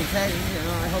Dwayne said, I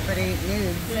hope it ain't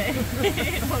nudes.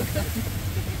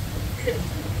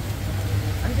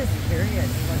 I'm just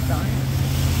curious what's on it.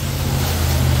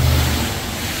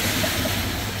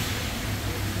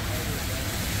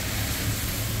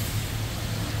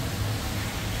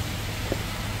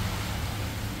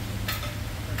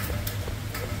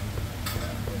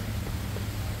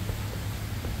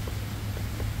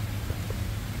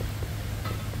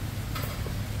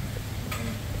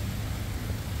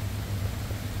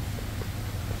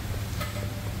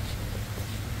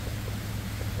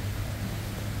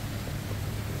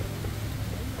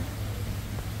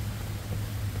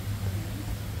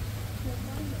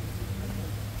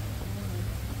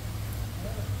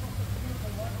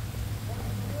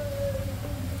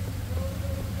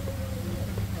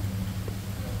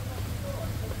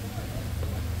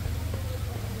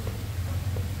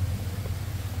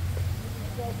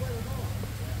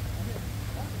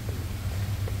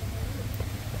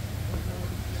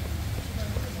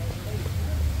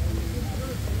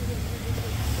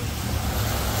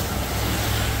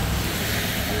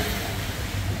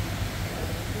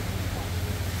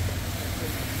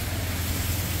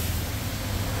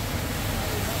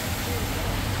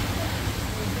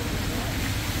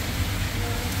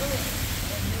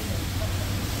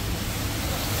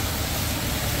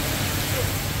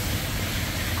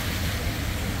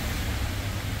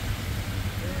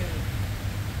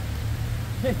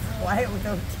 It's quiet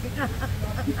without Tina.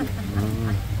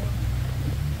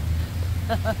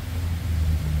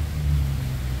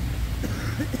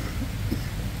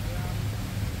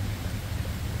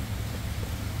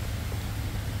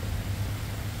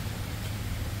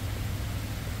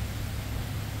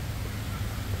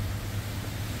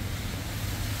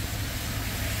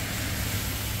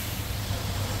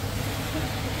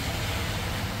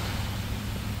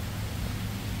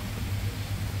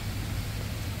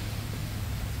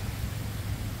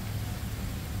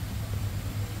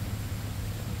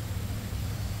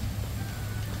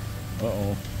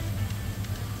 Uh-oh.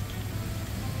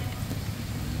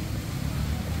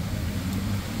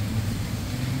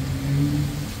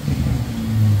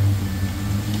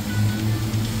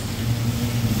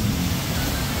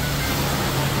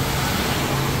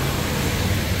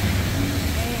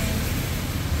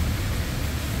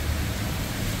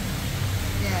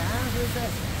 Yeah, who's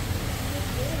this?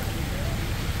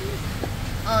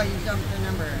 Oh, you jumped the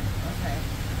number. Okay.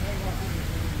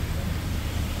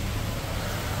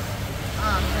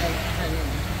 Oh, okay. I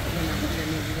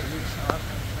didn't get you show up.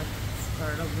 That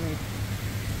startled me.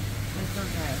 It's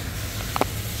okay.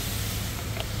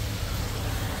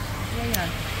 Yeah.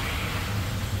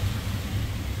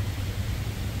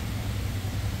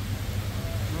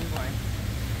 Oh boy.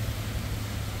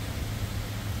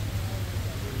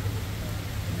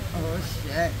 Oh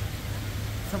shit.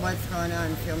 So what's going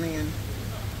on? Fill me in.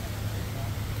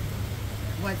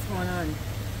 What's going on?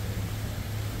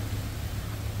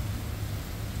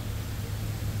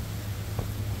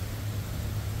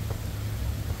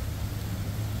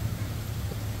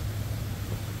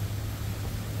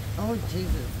 Oh,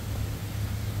 Jesus.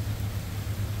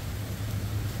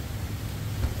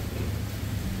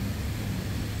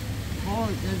 Oh,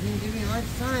 it doesn't give me much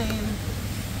time.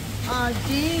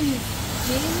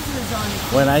 James was on.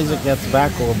 When Isaac gets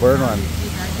back, we'll burn one.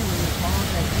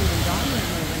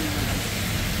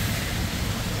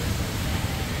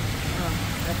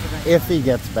 If he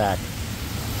gets back.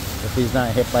 If he's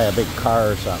not hit by a big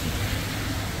car or something.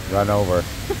 Run over.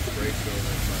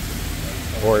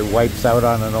 Or he wipes out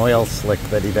on an oil slick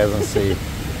that he doesn't see.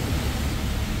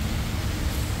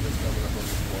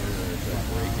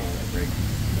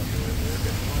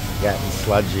 Getting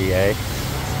sludgy, eh?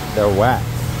 They're wet.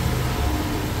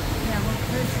 Yeah, well,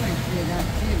 Chris went through that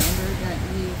too. Remember that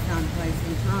he found a place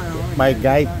in Toronto? and My then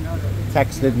guy found out it was-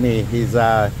 texted me. He's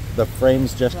the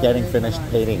frame's just So getting there's a finished lot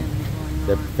of painting. scamming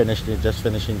They're going on. just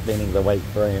finishing painting the white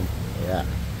frame. Yeah.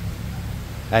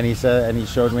 And he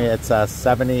showed me it's a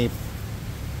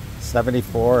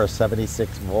 74 or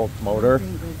 76 volt motor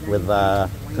with a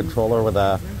controller with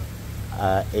a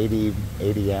 80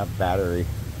 amp battery.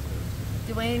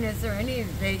 Dwayne, is there any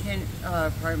vacant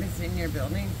apartments in your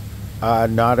building?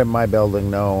 Not in my building,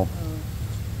 no.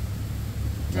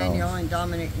 Danielle and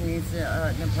Dominic needs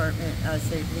an apartment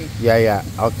ASAP. Yeah.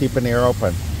 I'll keep an ear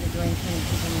open. Dwayne can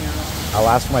keep an ear open. I'll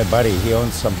ask my buddy. He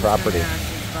owns some property. He's gonna ask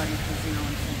his buddy 'cause he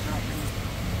owns some property.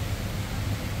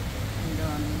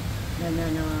 And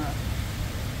then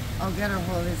I'll get a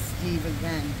hold of Steve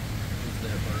again.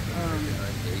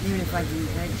 Even if I can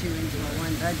get you into a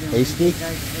one-bedroom. Hasty? You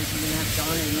guys, because you can have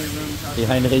Donna in your room.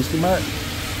 Behind Hasty Mart?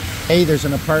 Hey, there's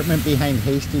an apartment behind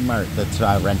Hasty Mart that's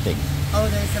renting. Oh,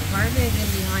 there's an apartment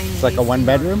in behind. It's like a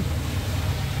one-bedroom?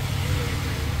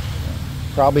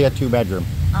 Probably a two-bedroom.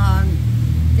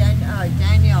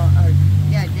 Danielle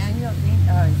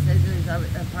says there's an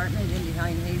apartment in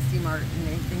behind Hasty Mart, and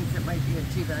they think it might be a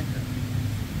two-bedroom.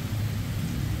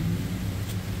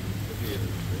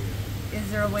 Is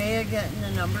there a way of getting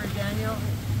the number, Daniel?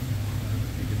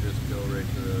 You could just go right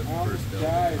to the first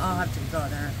building. I'll have to go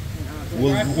there.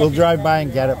 We'll drive by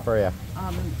and get it for you.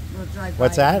 We'll drive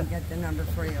What's by that? and get the number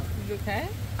for you. You okay?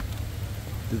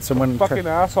 Did someone... Fucking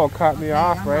asshole cut me Okay,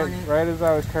 off I'm right on it. right as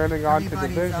I was turning on to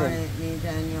Everybody's on division. it, me,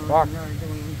 Daniel, Fuck. and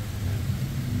Dwayne.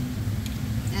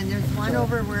 And there's one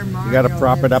over where Mario You gotta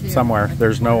prop it lives up too, somewhere. at the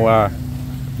There's no... corner.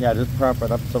 Yeah, just prop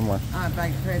it up somewhere.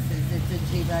 By Chris's. It's a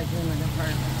two-bedroom and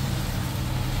apartment.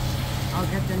 I'll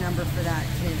get the number for that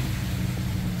too.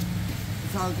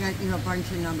 So I'll get you a bunch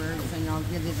of numbers and I'll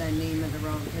give you the name of the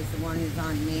road because the one is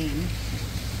on Main.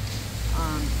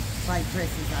 By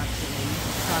Chris's actually.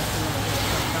 Across the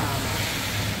road.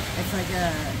 It's like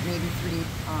maybe 3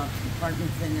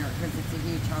 apartments in there because it's a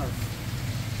huge house.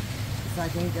 So I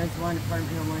think there's one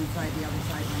apartment on one side, the other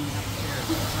side on the upstairs.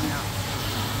 On that.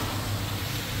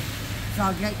 So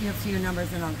I'll get you a few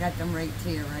numbers and I'll get them right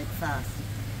to you right fast.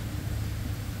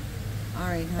 All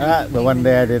right, honey. The one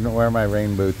day I didn't wear my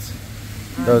rain boots.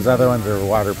 Those other ones are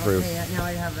waterproof. Okay, now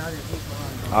I have other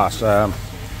people on. Awesome.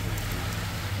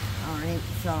 All right,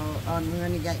 so I'm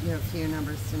going to get you a few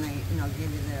numbers tonight and I'll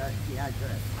give you the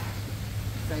address.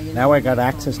 So you Now know I got where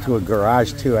access you're to a going.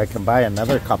 garage too. I can buy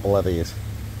another couple of these.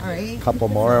 All right. Couple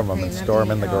more of them Okay, and let store them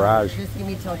me, in the garage. Just give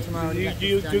me till tomorrow to You, get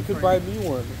you, this done you could for buy you. me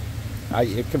one.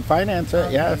 You can finance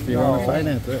it, yeah, if you want to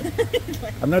finance it.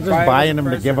 I'm not just Buy it buying in them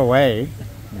to person. give away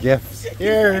gifts.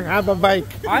 Here, have a bike.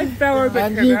 I fell in the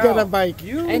And canal. you get a bike.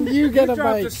 And you get a dropped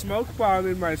bike. a smoke bomb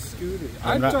in my scooter.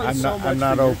 I'm I've not- done I'm so not- much I'm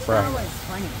not for your Oprah. channel. Oh, it's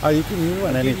funny. Oh, you can use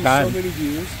one I give you anytime. so many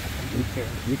views.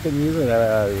 You can use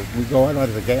it. We go on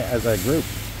as a group.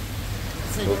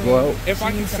 So We'll you go out. If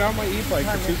I can sell my e-bike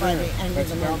for Cover by the $2,000, end of that's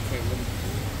the a down month.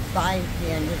 payment. by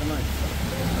the end of the month.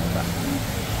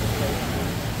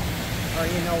 Or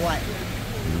you know what?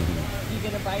 You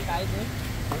get a bike, I do.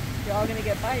 You're all gonna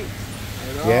get bikes.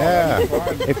 I know, Yeah. that's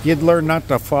fun. If you'd learn not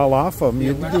to fall off them,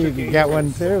 you could get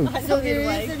one too. I So don't need there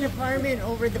a is bike. an apartment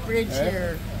over the bridge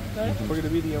here We're going to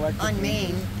be the electric. on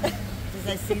Main. Because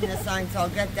I seen the sign, so I'll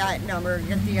get that number,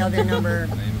 get the other number.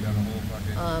 I even got a whole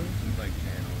fucking Um, like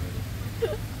channel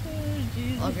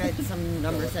ready. I'll get some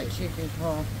numbers that she can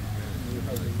call.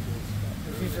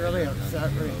 She's really upset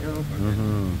right now.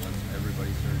 Mm-hmm. Once everybody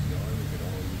starts going, we could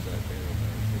all use that channel.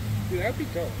 Dude, that'd be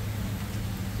dope.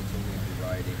 It's only if you're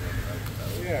riding on the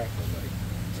roundabout. Yeah. But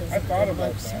like, I thought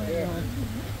about that, yeah.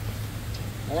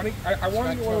 I want to get one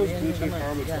of those Bluetooth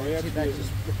helmets. Yeah, All you have to do is two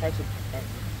just the price of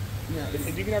Yeah.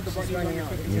 if you can have the button running on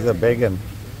out. your He's a big one.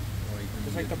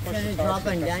 It's like the push Gonna to drop talk,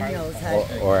 on like the Daniel's pilot.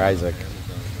 head. Or Isaac.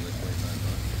 Amazon for like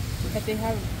 25 bucks. If they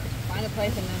have find a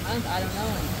place in a month, I don't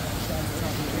know.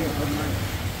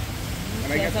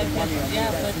 And I get the money on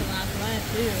Yeah, that. place in last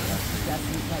month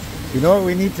too. You know what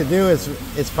we need to do is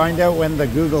find out when the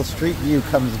Google Street View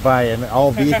comes by and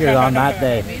all be here on that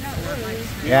day. May not lose.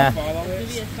 Yeah. Follow it?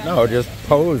 Maybe it's No, just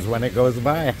pose when it goes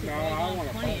by. No, I want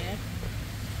to follow. 20th.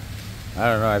 I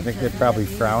don't know. I think they'd probably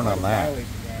frown on that. Violate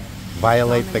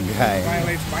Violate the guy. the guy.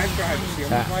 Violates my privacy. I'm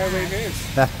gonna violate his.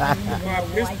 Pop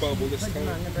his bubble this Put them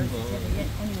on time. the birth certificate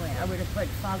anyway. I would have put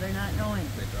father not knowing.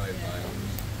 They drive by and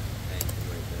just hang them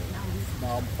right there. No,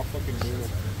 I'll fucking do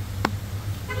it.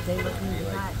 They look into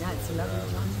that. That's another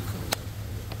one.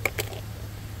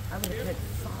 I would have put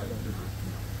father not knowing.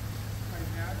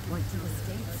 Went to the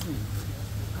States and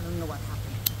I don't know what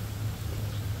happened.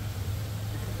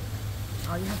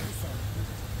 All you have to say.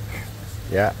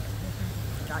 Yeah.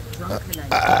 Got drunk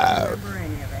and I don't remember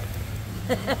any of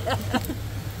it.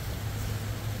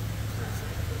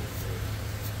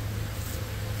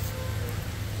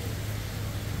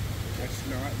 That's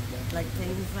not. Like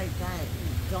things like that,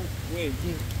 you don't Wait.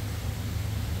 do.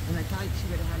 And I thought she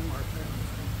would have had more purpose.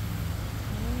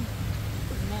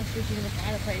 I'm not sure she's gonna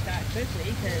find a place that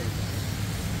quickly because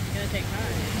It's gonna take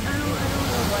time. I don't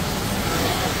know what to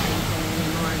say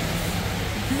anymore.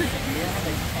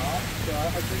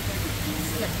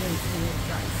 Especially in the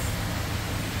price.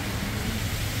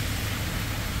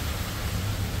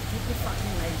 Keep your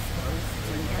fucking legs closed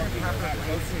and get a proper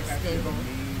place that's stable.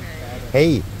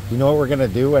 Hey, you know what we're gonna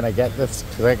do when I get this?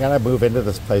 Because I gotta move into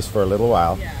this place for a little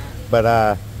while. Yeah. But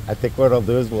I think what I'll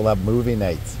do is we'll have movie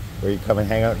nights where you come and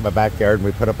hang out in my backyard and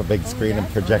we put up a big screen and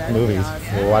project that'd be movies.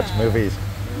 awesome. We'll watch movies.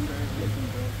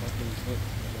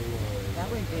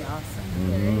 That would be awesome.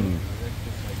 Mm.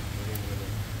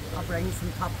 I'll bring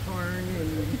some popcorn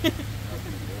and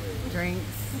drinks.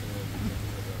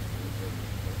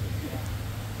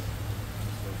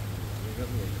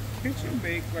 Can't you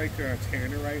make like a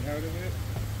tannerite out of it?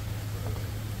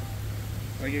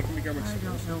 Like it can become I explosive.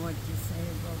 don't know what to say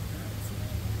about that.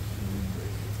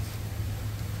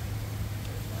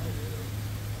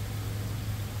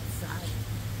 Sad.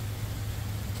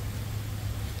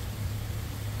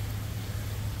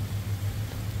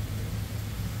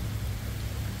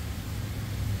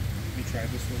 You tried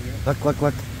this one yet? Look, look,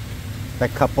 look. That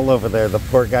couple over there, the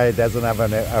poor guy doesn't have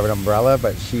an umbrella,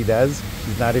 but she does.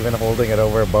 She's not even holding it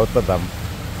over both of them.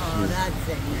 Oh, that's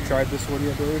it. You tried this one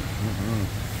yet,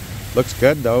 Dwayne? Looks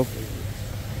good, though.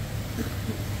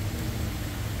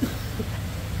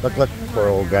 Look, look, poor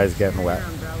old guy's getting wet.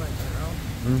 Umbrella, girl.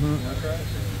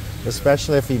 Mm-hmm.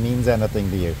 Especially if he means anything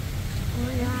to you.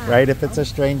 Oh, yeah. Right? If it's a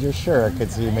stranger, sure, I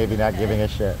could see you maybe not giving a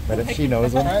shit. But if she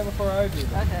knows him, Try it before I do.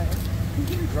 Okay.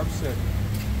 Drumstick.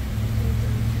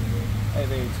 Hey,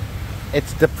 these.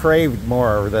 it's depraved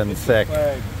more than sick.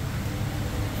 Flag.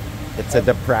 It's a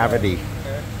depravity.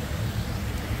 Okay.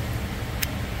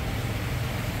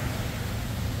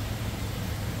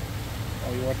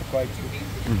 Oh, you want the flag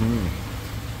too? Mm-hmm.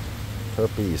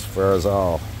 Herpes for us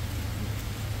all.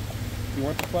 You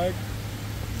want the flag?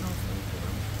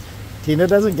 Tina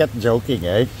doesn't get joking,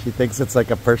 eh? She thinks it's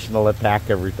like a personal attack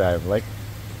every time. Like,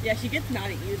 Yeah, she gets mad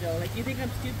at you though. Like, you think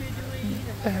I'm stupid,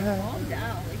 Dwayne? I'm like, calm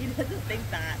down. Like, he doesn't think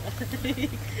that.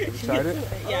 She tried gets it?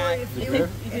 so- Yeah. Oh,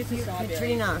 If you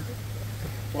Katrina,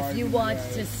 if you watch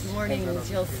this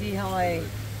morning's, you'll see how I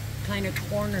kind of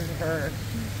cornered her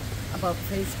about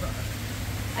Facebook.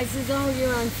 I says, oh,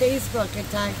 you're on Facebook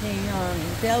attacking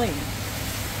Billy.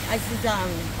 I says,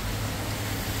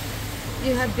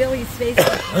 you have Billy's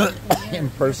Facebook on your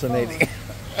impersonating.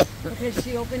 phone. Because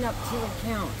she opened up 2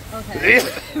 accounts. Okay.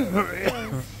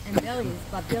 Hers and Billy's,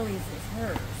 but Billy's is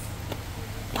hers.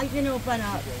 I can open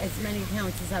up as many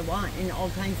accounts as I want in all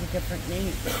kinds of different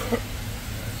names.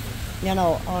 You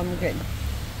know, good.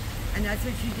 And that's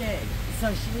what she did.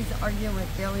 So she was arguing with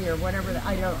Billy or whatever.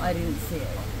 I didn't see it.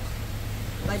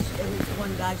 But it was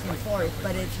going back and forth.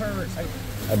 But it's her.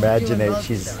 Imagine doing it. both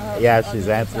She's, of them. yeah, she's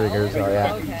answering hers. Oh,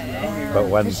 yeah. Okay. But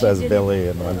one Because she says did it- Billy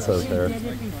and one says She her. did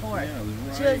it before.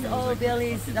 She goes, oh,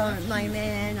 Billy's my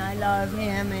man. I love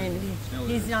him, and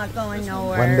he's not going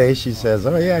nowhere. One day she says,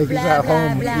 oh, yeah, he's Blah, at blah,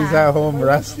 home. blah. He's at home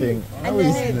resting. And No,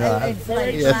 then he's not. it's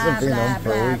like He blah, hasn't been blah, home for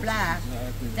blah, weeks. blah,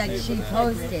 that she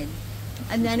posted.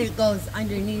 And then it goes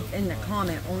underneath in the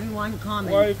comment, only one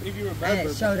comment. Well, if you remember, And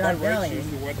it showed our my right Billy. shoe's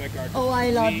the one that got Oh, I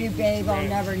love you, completely babe. I'll smashed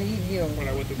never leave you. when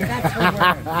I went to That's her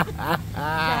word.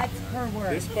 That's her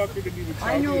word. This fucker didn't even tell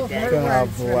I me know about her it. God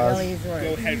words for bless. Billy's Go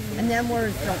words. ahead. And then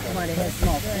words don't come out of his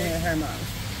mouth, into her mouth.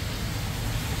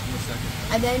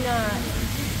 And then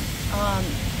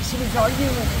she was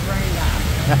arguing with Brenda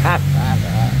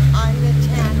on the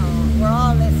channel. We're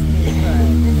all listening to her.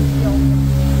 This is the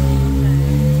open.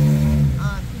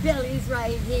 Billy's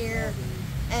right here.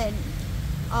 And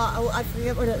I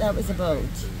forget what that was about.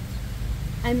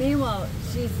 And meanwhile,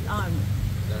 she's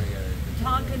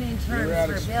talking in We were terms at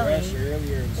for Express Billy,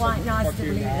 earlier and some wanting us to fucking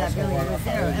believe that asshole Billy wanted was to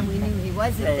there, and we knew he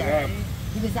wasn't throw it there. up.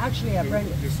 He was actually at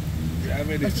Brenda's. I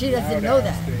mean, But it's she doesn't loud know ass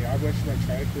that. thing. I wish my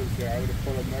tractor was there. I would have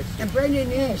pulled him next to And Brenda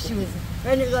knew she was.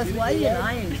 Brenda goes, "Why are you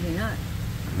lying, Tina?"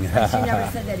 And she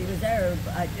never said that he was there,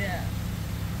 but Yeah.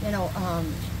 you know,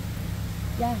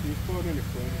 yeah. He's pulled in a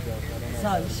clean stuff. I don't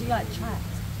know. So she got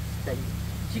trapped.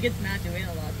 She gets mad at Dwayne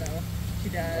a lot though. She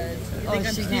does. You Oh, think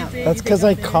I'm she stupid? can't. You That's think because I'm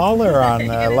I this? call her on a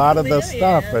And lot it's of this hilarious,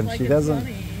 stuff, and like, she it's doesn't.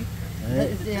 funny.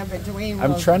 Yeah, but Dwayne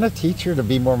I'm will- trying to teach her to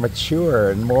be more mature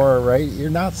and more, right? You're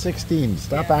not 16.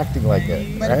 Stop Yeah, acting like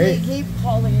it, But if we right? keep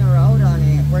calling her out on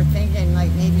it, we're thinking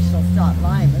like maybe she'll stop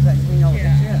lying because we know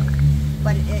Yeah. the truth.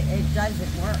 But it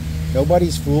doesn't work.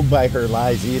 Nobody's fooled by her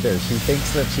lies either. She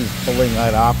thinks that she's pulling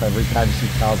it off every time she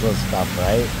tells us stuff,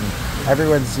 right? And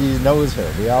everyone knows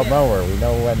her. We all know her. We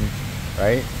know when,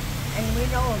 right? And we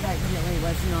know that Billy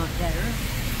was not there.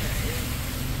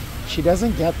 she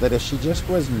doesn't get that if she just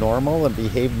was normal and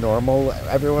behaved normal,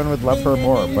 everyone would love her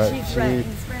more. But she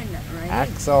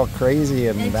acts all crazy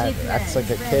and acts like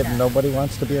a kid, and nobody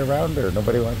wants to be around her.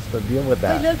 Nobody wants to deal with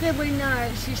that. Hey, look at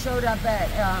when she showed up at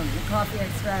Coffee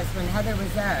Express when Heather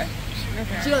was there.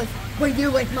 She goes, "Were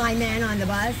you with my man on the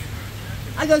bus?"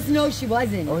 I goes, "No, she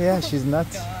wasn't." Oh yeah, she's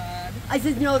nuts. I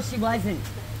said, "No, she wasn't."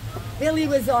 Billy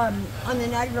was on the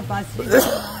Niagara bus. She was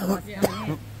on the bus coming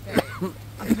in.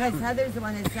 Because Heather's the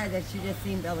one that said that she just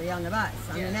seen Billy on the bus,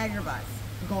 on the Niagara bus,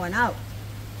 going out.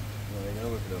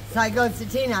 So I goes to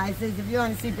Tina, I says, "If you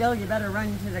want to see Billy, you better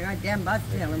run to the goddamn bus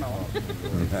terminal."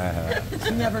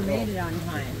 She never made it on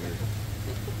time.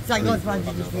 So I goes, "Well,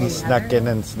 did you see He snuck Heather?" in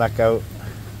and snuck out.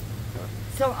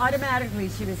 So automatically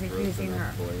she was accusing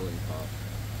her.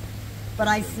 But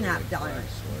I snapped on her.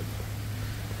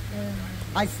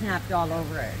 I snapped all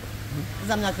over it. Because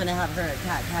I'm not going to have her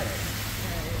attack Heather.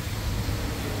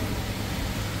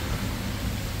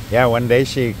 Yeah, one day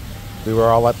we were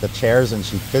all at the chairs and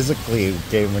she physically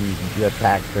came and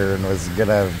attacked her and was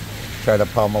gonna try to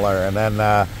pummel her, and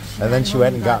then she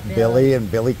went and got Billy,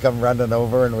 and Billy come running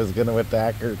over and was gonna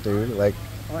attack her too. Like,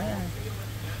 Oh yeah.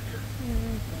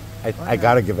 I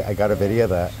got a video of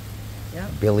that.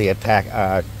 Yep. Billy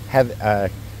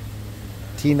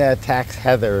Tina attacks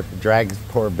Heather, drags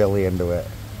poor Billy into it.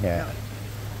 Yeah.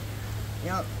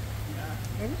 Yep.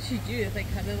 What would she do if like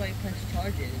Heather like pressed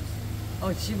charges?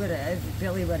 Oh, she would have. If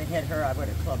Billy would have hit her, I would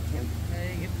have clubbed him.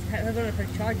 Like, if Heather would have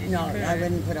pressed charges. No, you could- I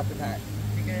wouldn't put up with that.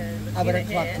 because I would have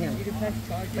you clubbed hit, him. You could press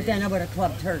charges. But then I would have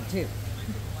clubbed her too.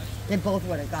 They both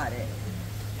would have got it.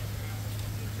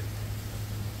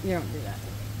 You don't do that.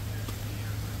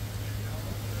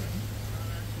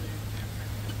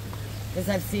 Because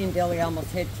I've seen Billy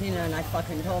almost hit Tina, and I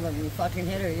fucking told him, "You fucking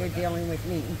hit her, you're dealing with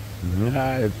me."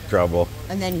 It's trouble.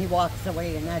 And then he walks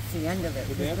away, and that's the end of it.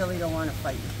 Because Billy don't want to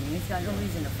fight with me. He's got no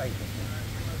reason to fight with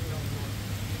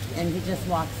me. And he just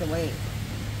walks away.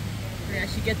 Yeah,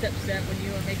 she gets upset when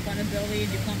you make fun of Billy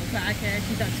and you call him a crackhead.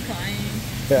 She starts crying.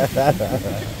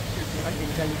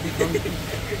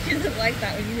 She doesn't like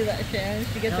that when you do that, Sharon.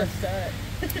 She gets No. upset.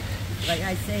 Like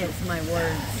I say, it's my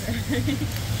words.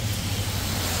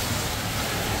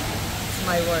 It's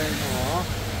my words.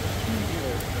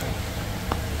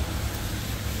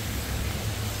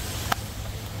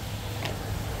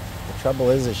 The trouble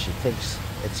is she thinks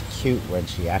it's cute when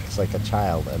she acts like a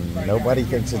child, and nobody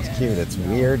thinks it's cute. It's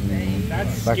weird and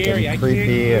That's fucking scary. I creepy, can't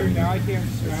hear, and now I can't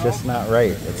smell. it's just not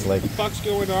right. It's like, What the fuck's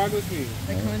going on with me?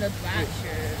 Like when the black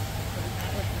shirt. But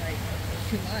that was like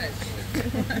too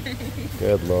much.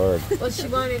 good Lord. Well, she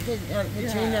wanted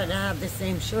Katrina to have the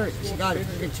same shirt. She got it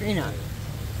for Katrina.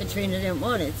 Katrina didn't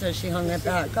want it, so she hung it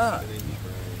back up.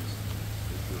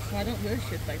 Well, I don't wear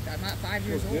shit like that. I'm not 5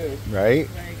 years old. Right?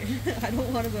 Like, I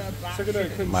don't want to wear a black Look at that, I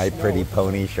shirt. couldn't My smell. Pretty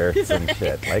Pony shirts and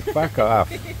shit. Like, fuck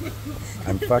off.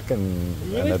 I'm fucking You an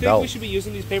really think we adult. should be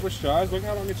using these paper straws? Look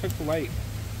how long it took to light.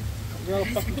 Look at all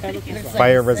the fucking chemicals It's on like it.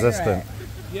 Fire a cigarette. resistant.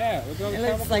 Yeah, look at all the It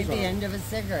chemicals looks like the on it. end of a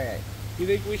cigarette. You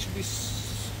think we should be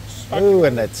Ooh,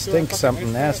 and it stinks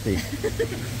something nasty.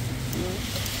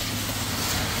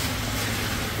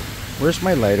 Where's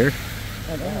my lighter?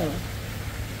 I don't know.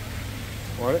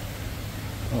 What?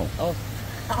 Oh,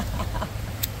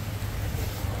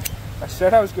 I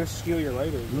said I was going to steal your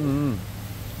lighter. Mm-hmm.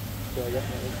 So I got my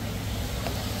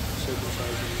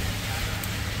circumcising.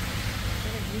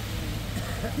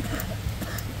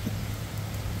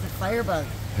 it's a firebug.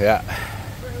 Yeah.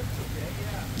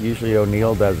 Usually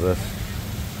O'Neill does this.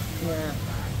 Yeah.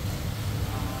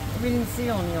 We didn't see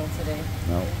O'Neill today.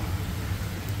 No.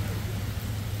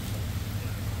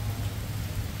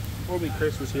 Only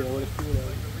Chris was here. I would have figured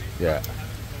out. Yeah.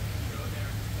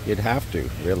 You'd have to,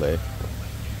 really.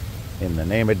 In the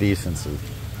name of decency.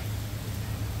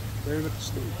 Very with the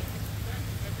stage.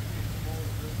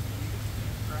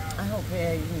 I hope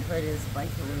you can put his bike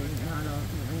away. Not out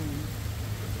in the rain.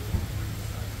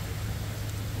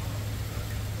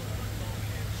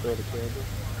 Show the candle.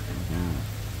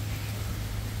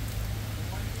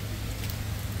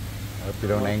 I hope you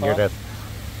don't anger that.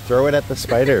 Throw it at the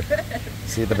spider.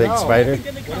 See the big No. spider?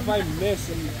 What if I miss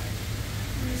and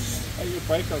light your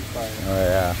bike on fire? Oh,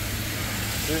 yeah.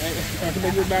 And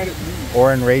then you're mad at me.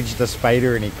 Or enrage the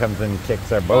spider and he comes and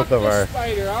kicks our both Fuck of the our...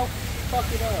 spider, I'll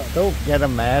fuck it up. Don't get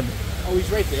him mad. Oh, he's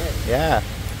right there. Yeah.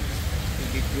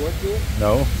 Did you want to do it?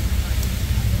 No.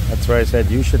 That's why I said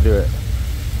you should do it.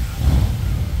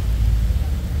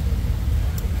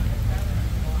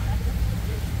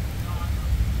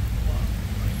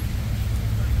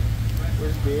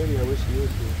 Where's Danny? I wish he was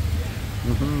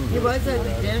here. He was at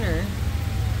the dinner.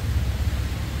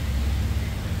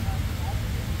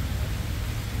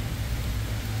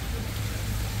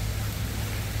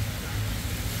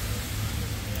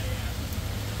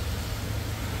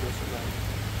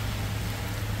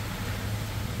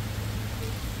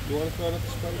 You want to throw it at the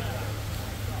spot?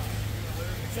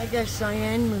 So I guess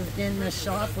Cheyenne moved in the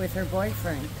shop with her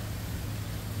boyfriend.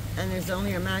 And there's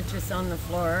only a mattress on the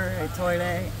floor, a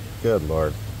toilet. Good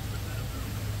Lord.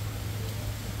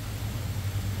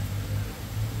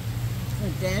 That's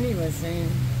what Danny was saying.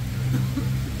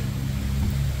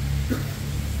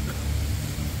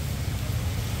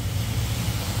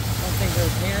 I think her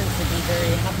parents would be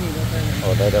very happy with her.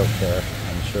 Oh, they don't care,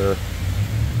 I'm sure.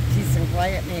 Peace and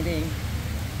quiet, maybe.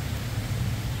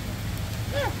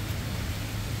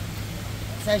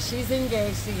 So she's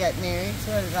engaged to get married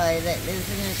to a guy that lives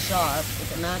in a shop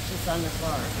with a mattress on the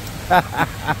floor.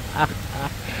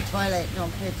 Toilet, no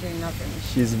kitchen, nothing.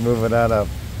 She's moving on up.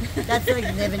 That's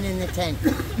like living in the tent.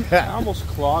 I almost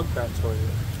clogged that toilet.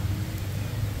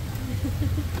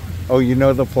 Oh, you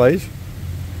know the place?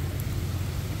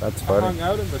 That's I funny. hung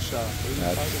out in the shop.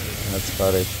 That's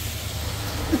funny.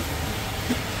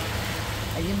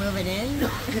 Are you moving in?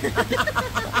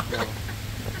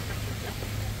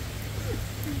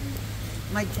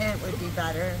 My tent would be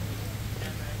better.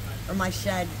 Or my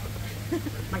shed.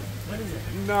 What is it?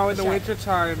 No, in the Shed.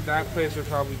 wintertime, that place would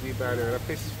probably be better. That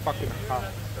place is fucking hot.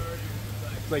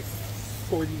 It's like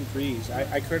 40 degrees.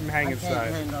 I couldn't hang I can't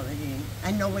inside. handle the heat.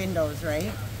 And no windows,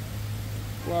 right?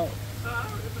 Well,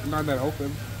 not that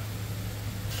open.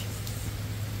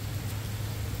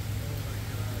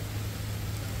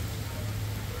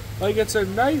 Like, it's a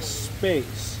nice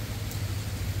space,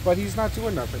 but he's not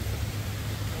doing nothing.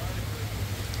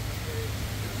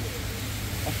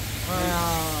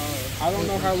 Wow. I don't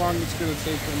know how long it's going to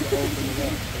take him to open it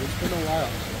up, but it's been a while.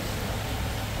 So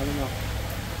I don't know.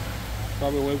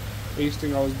 Probably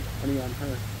wasting all his money on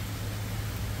her.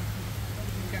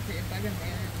 You got your bed in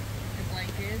there, your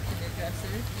blankets and your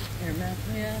dresses. Your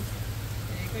mattress? Yeah.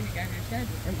 There you go, you got your shed.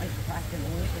 It might crack in the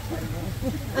winter time.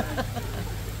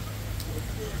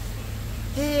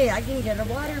 Hey, I can get a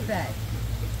water bed.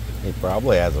 He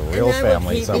probably has a real And that would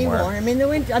family keep somewhere. me warm in the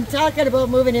winter. I'm talking about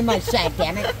moving in my shed,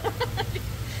 damn it.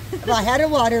 If I had a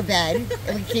water bed,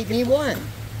 it would keep me warm.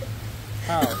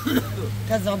 How?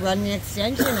 Because I'll run the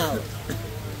extension out.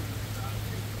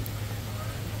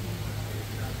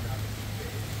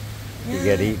 You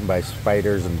get eaten by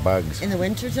spiders and bugs. In the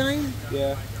wintertime?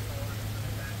 Yeah.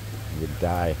 You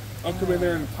die. I'll come in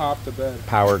there and pop the bed.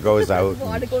 Power goes out.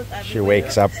 Water goes And she everywhere.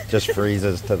 wakes up, just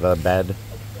freezes to the bed.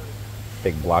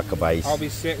 Big block of ice. I'll be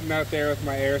sitting out there with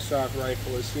my airsoft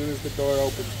rifle. As soon as the door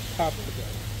opens, pop the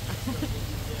bed.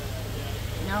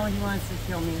 Now he wants to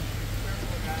kill me.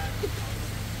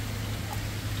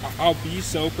 I'll be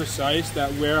so precise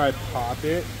that where I pop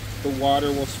it, the water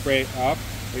will spray up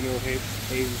and it'll hit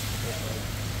Hayes.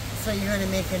 So you're going to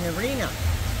make an arena.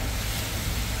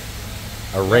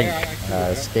 A rink, Yeah, I can do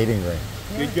that. skating rink.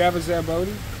 Did you have a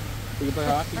Zamboni? We can play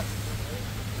hockey.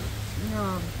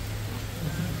 No.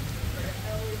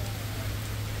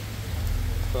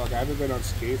 Fuck, I haven't been on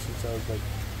skates since I was like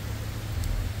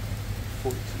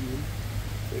 14,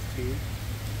 15.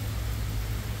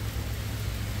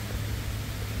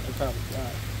 I'm kind of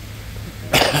flat.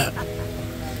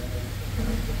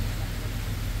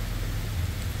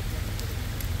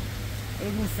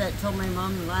 Aiden said, told my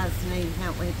mom last night, he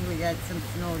can't wait till we get some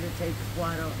snow to take the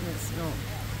quad out in the snow.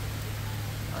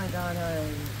 I thought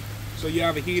So you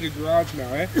have a heated garage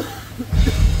now, eh?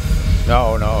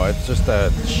 No, it's just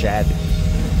a shed.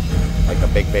 Like a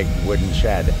big wooden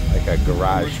shed. Like a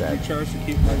garage How much do you shed. charge to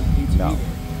keep my pizza No. heated?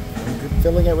 I'm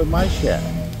filling it with my shit.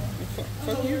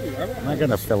 Fuck you. I'm not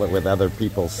gonna fill it with other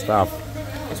people's stuff.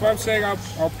 That's why I'm saying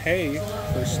I'll pay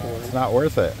for storage. It's not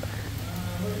worth it.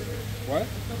 What?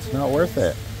 It's not worth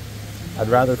it. I'd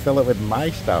rather fill it with my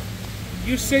stuff.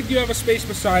 You said you have a space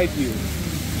beside you.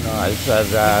 No, I said,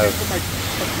 I put my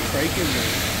fucking trike in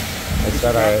there. I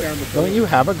said, don't you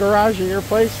have a garage at your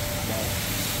place?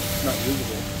 It's not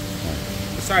movable.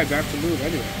 Besides, I have to move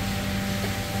anyway.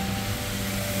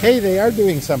 Hey, they are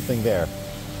doing something there.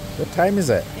 What time is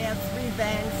it? they have 3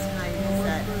 bands tonight, he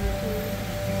said.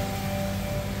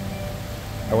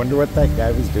 I wonder what that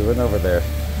guy was doing over there.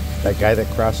 That guy that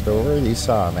crossed over, you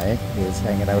saw him, eh? He was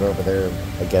hanging out over there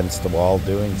against the wall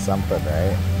doing something,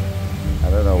 right? I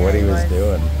don't know what he was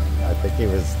doing. I think he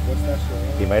was, What's that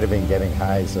show? he might have been getting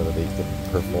high so that he could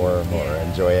perform or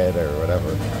enjoy it or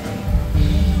whatever.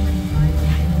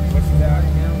 What's that?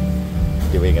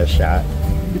 Doing a shot.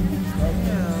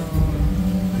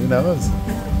 Who knows?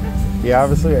 He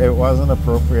obviously, it wasn't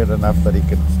appropriate enough that he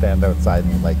could stand outside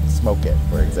and like smoke it,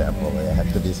 for example. It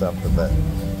had to be something that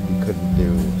he couldn't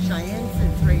do. Cheyenne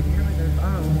sits right here with her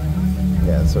phone.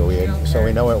 Yeah, so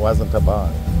we know it wasn't a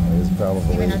bong. It was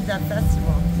probably Even at that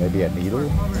festival. maybe a needle,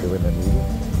 doing a needle.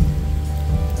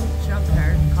 Jump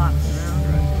car, cops around.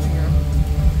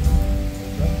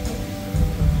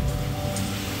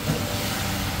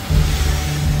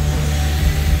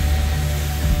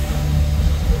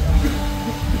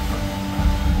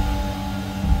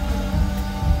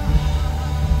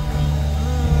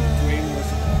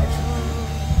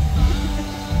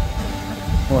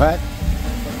 What?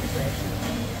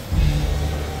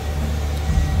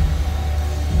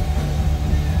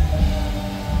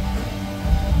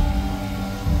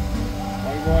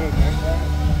 Want to go on a night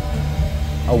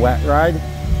ride? A wet ride?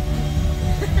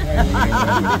 Yeah, you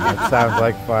That sounds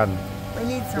like fun. We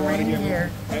need some want to get reindeer.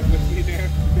 wet with me there?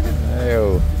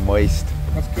 Ew, moist.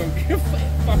 Let's go get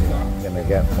fucked up. I'm gonna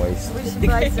get moist. We should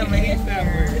buy some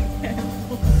reindeer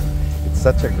It's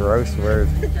such a gross word.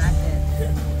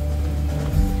 jackets.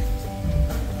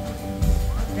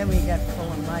 Then we get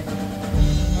full of mud. Oh,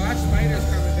 that spider's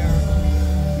coming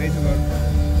down. Need to look.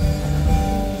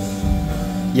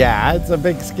 Yeah, it's a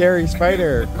big scary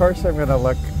spider. Of course I'm gonna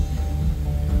look.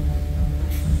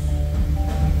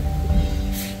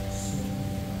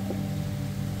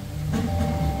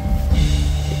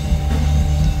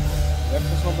 Left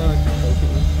for something like a pokey.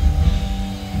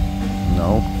 No.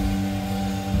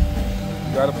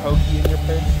 You got a pokey in your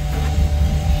purse?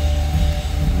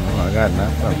 No, I got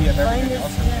nothing. You have Find everything this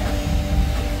else? snack.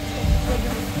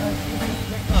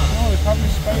 Oh, there's probably a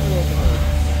spider over there.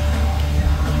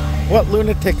 What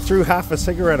lunatic threw half a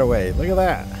cigarette away? Look at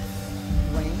that.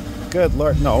 Dwayne. Good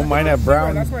Lord. No, mine have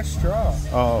brown. That's my straw.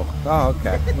 Oh,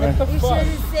 okay. What the You should fuck?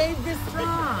 have saved the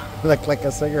straw. Look like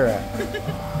a cigarette.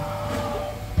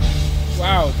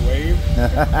 Wow, Dwayne.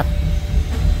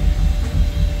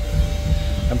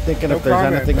 I'm thinking No if there's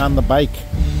comment. anything on the bike.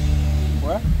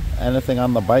 What? Anything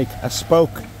on the bike. A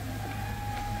spoke.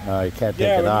 No, you can't take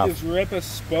Yeah, it let off. me just rip a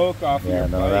spoke off Yeah,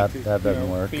 of your no, bike. that doesn't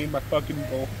work. Clean my fucking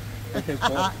bowl. His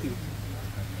bowl.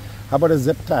 How about a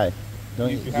zip tie? Don't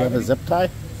you, You do you have have a any? zip tie?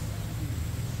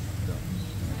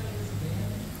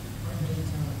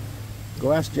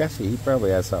 Go ask Jesse. He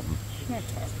probably has something. Not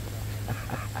talking.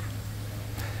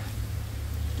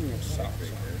 Give me a sock.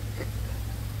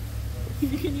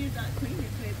 You can use that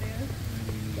cleaners right there.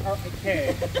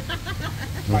 Okay.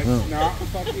 Like not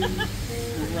fucking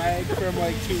rag from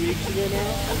like 2 weeks ago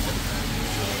now.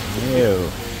 Ew.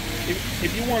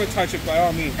 If you want to touch it, by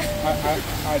all means.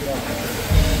 I don't.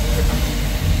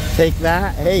 Take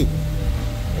that. Hey.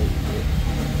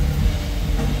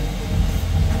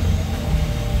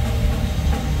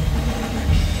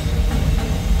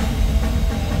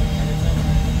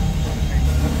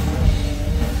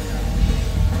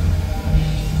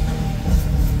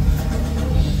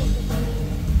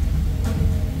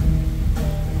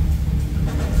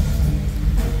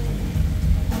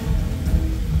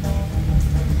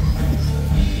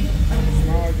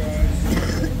 Smaller guys.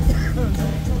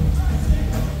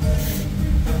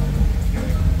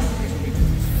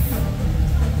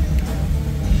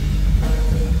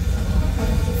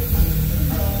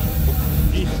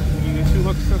 Jeez, you two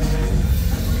look so stupid.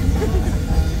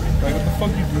 Like, what the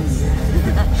fuck you doing?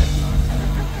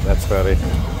 That's funny.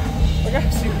 Like,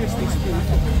 I'm seriously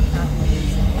stupid.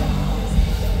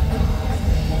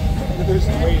 There's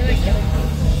no way.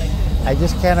 I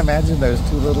just can't imagine those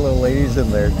two little old ladies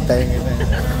in there banging it. I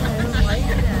don't like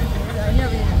that. I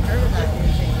never even heard of that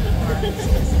music before.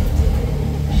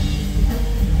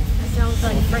 Sounds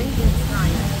like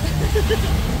Frankenstein.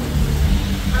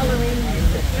 Halloween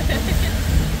music.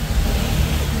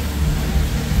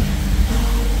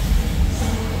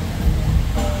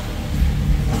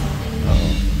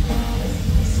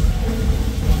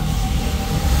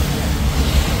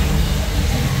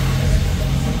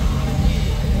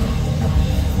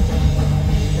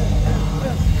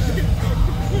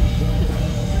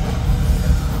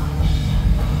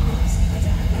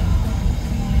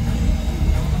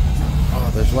 Oh,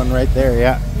 there's one right there,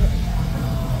 yeah.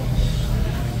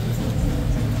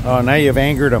 Oh, now you've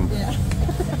angered him. Yeah.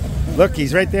 Look,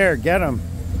 he's right there. Get him.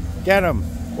 Get him.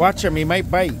 Watch him. He might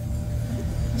bite.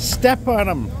 Step on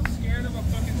him. I'm scared of a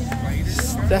fucking spider.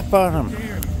 Step on him.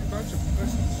 Damn, bunch of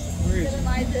pussies. Where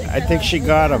is he? I think she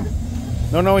got him.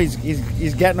 No,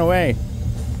 he's getting away.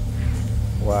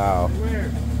 Wow.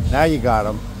 Where? Now you got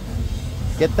him.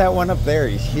 Get that one up there.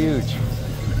 He's huge.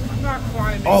 I'm not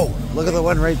climbing. Oh, look at the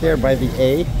one right there by the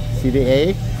A. See the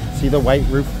A? See the white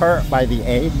roof part by the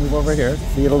A? Move over here.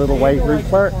 See the little white roof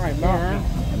part? Climb, not me.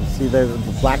 And see the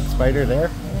black spider there?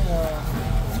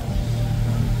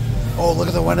 Oh, look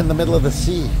at the one in the middle of the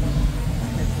sea.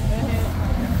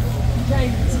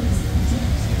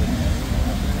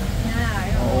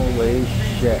 Holy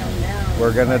shit.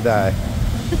 We're gonna die.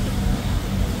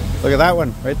 Look at that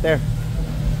one right there.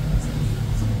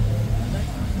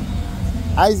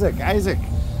 Isaac.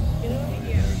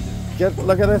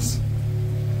 Look at this.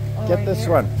 Get this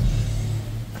one.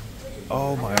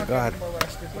 Oh my god.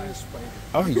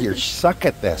 Oh, you suck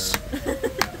at this.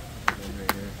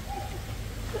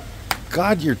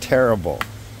 God, you're terrible.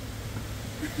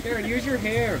 Karen, use your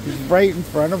hand. He's right in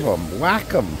front of him.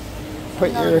 Whack him.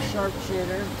 I'm not a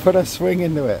sharpshooter. Put a swing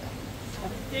into it.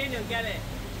 Daniel, get it.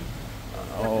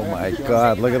 Oh my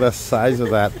God! Look at the size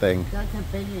of that thing. That's a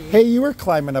biggie. Hey, you were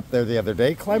climbing up there the other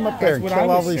day. Climb up there and That's what I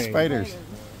kill all was these saying. spiders.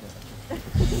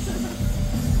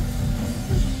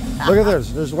 Look at this.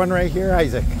 There's one right here,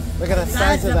 Isaac. Look at the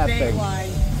size That's of a that big thing. one.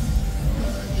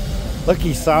 Look,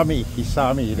 he saw me. He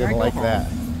saw me. He didn't like that.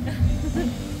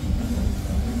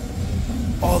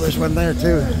 Oh, there's one there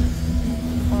too.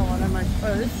 Oh, one of my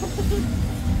first.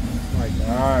 Oh my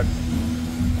God.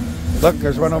 Look,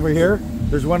 there's one over here.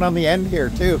 There's one on the end here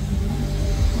too.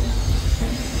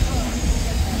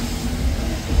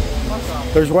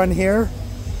 There's one here.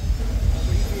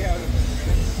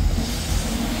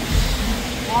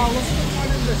 Oh, look at the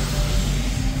one in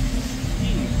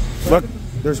the. Look,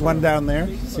 there's one down there.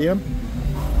 See him?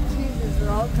 Jesus, they're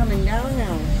all coming down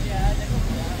now.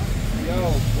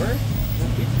 Yo, where?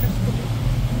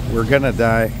 We're gonna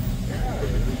die.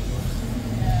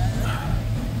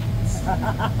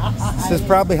 This is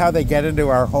probably how they get into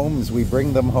our homes. We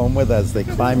bring them home with us. They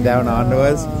climb down onto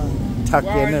us, tuck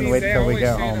in, and wait till we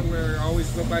get They always say that home. we're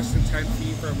always less than 10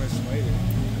 feet from a spider.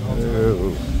 All the time. Ooh.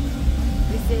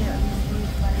 You see it?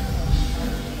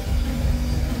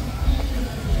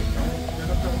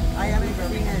 I haven't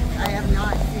seen it. I have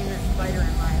not seen a spider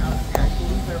in my house yet.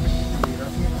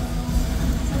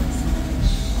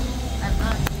 I've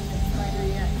not seen a spider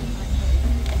yet.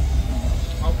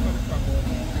 I'll put a couple.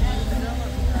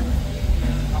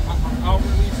 I'll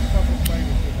release a couple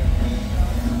spiders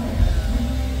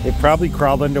with They probably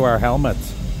crawled into our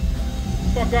helmets,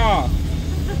 that. Fuck off.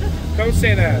 Don't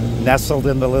say that. nestled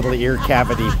in the little ear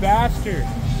cavity. Bastard.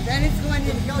 Then it's going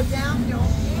to go down, don't it?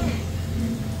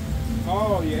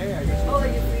 Oh, yeah. I guess. Oh,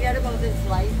 you forget about this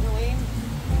light, Dwayne?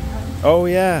 Oh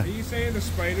yeah. Are you saying the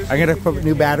spiders? I'm gonna put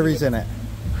new batteries in it.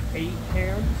 8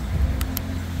 hands?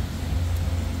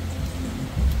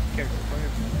 Okay,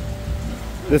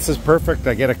 This is perfect.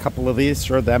 I get a couple of these,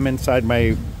 throw them inside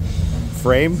my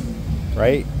frame,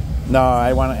 right? No,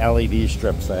 I want LED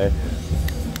strips. I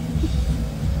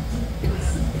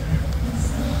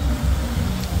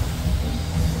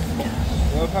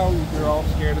love how you're all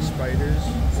scared of spiders.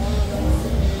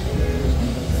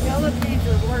 Millipedes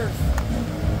are worse.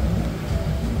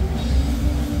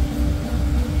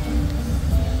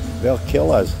 They'll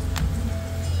kill us.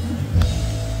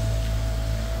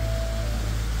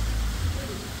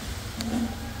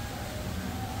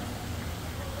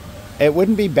 It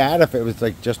wouldn't be bad if it was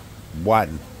like just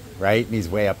one, right? And he's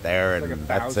way up there and Like a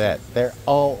that's thousand. it. They're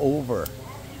all over.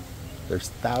 There's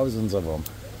thousands of them.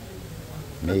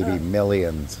 Maybe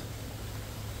millions.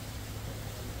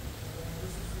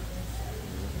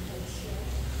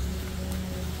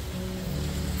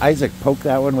 Isaac, poke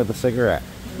that one with a cigarette.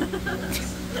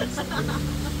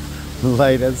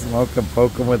 Light and smoke and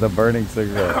poke him with a burning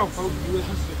cigarette. I'll poke you with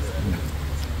a cigarette.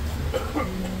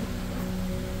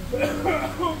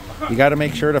 You got to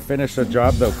make sure to finish the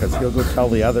job though, because he'll go tell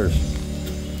the others.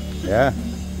 Yeah.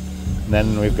 And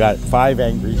then we've got 5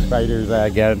 angry spiders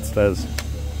against us.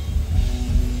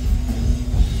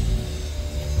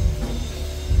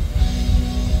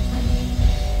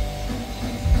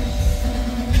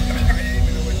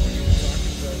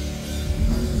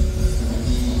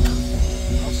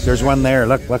 There's one there.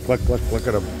 Look at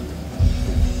him.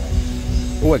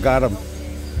 Oh, I got him.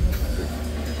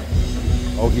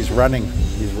 Oh, he's running.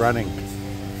 He's running.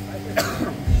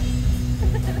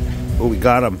 Oh, we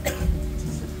got him.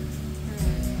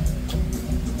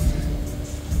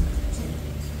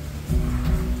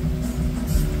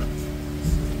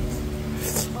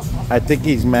 I think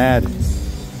he's mad.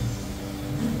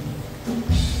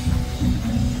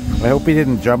 I hope he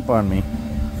didn't jump on me.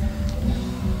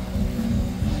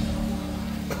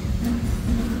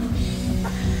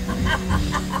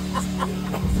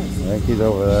 I think he's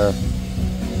over there.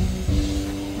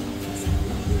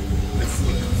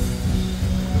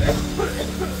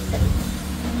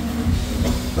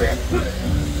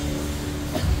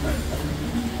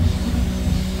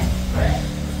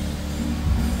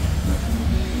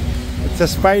 It's a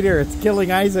spider. It's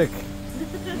killing Isaac.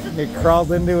 It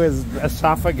crawled into his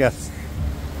esophagus.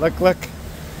 Look.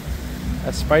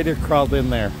 A spider crawled in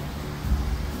there.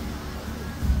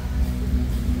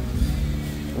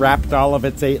 Wrapped all of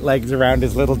its 8 legs around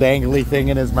his little dangly thing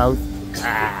in his mouth.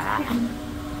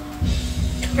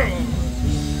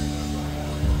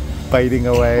 Biting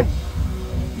away.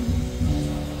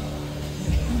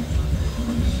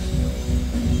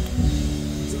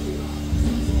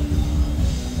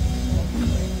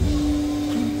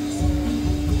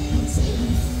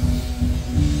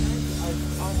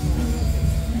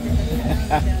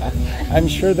 I'm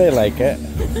sure they like it.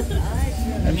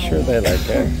 I'm sure they like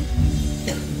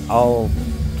it. All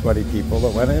 20 people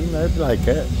that went in, they'd like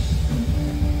it.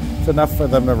 It's enough for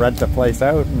them to rent the place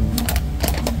out and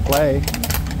play.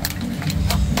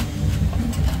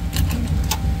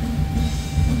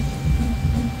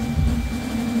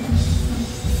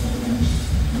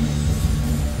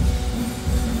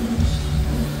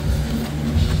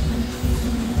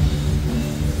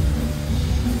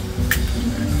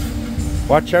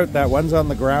 Watch out, that one's on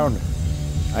the ground.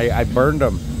 I burned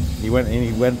him. He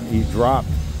dropped.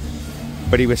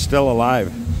 But he was still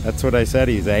alive. That's what I said,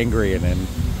 he's angry, and then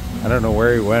I don't know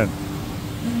where he went.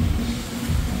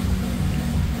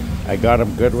 I got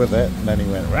him good with it, and then he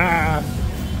went, rah!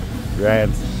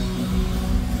 Ran.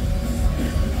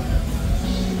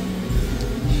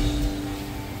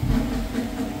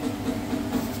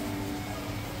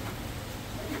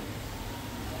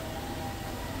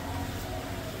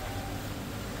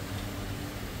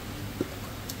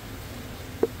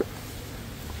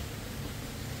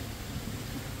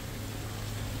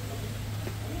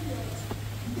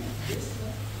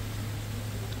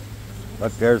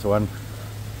 Look, there's one. I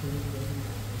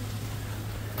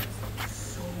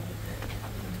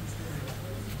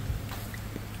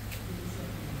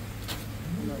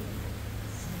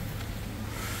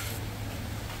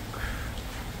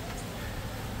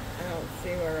don't see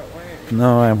where it went.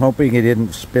 No, I'm hoping he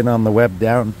didn't spin on the web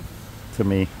down to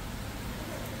me.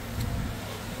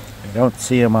 I don't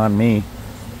see him on me.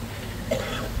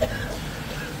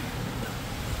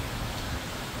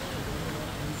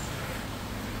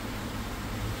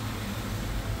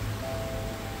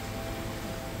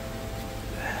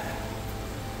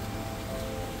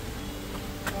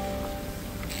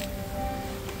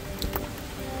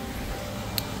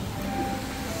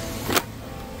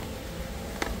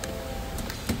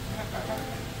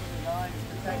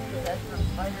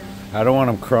 I don't want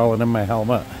him crawling in my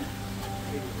helmet.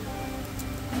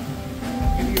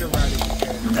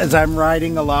 As I'm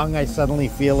riding along, I suddenly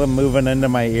feel him moving into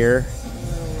my ear.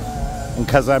 And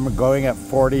because I'm going at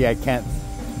 40, I can't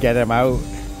get him out.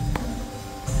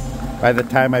 By the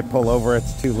time I pull over,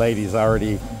 it's too late. He's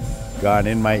already gone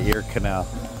in my ear canal.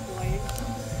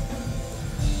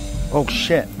 Oh,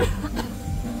 shit.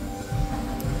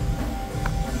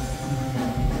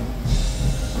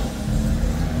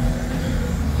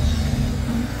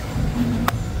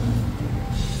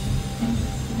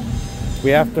 We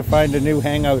have to find a new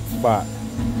hangout spot.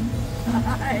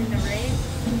 In the rain?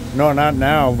 No, not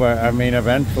now, but I mean,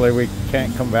 eventually we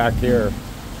can't come back here.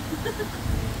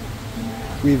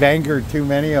 We've angered too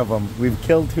many of them. We've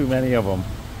killed too many of them.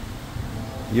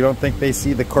 You don't think they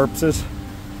see the corpses?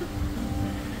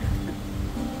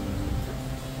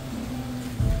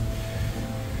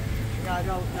 Got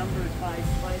outnumbered by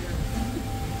spiders.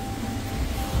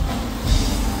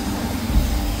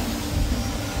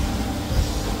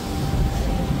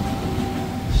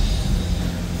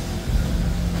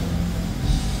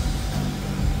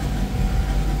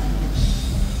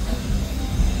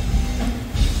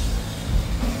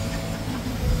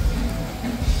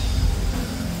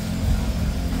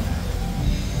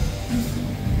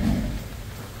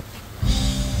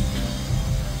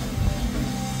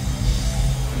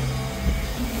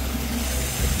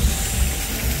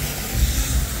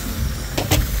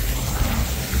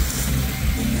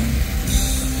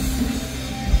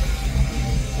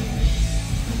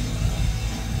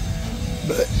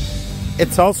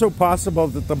 It's also possible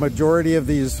that the majority of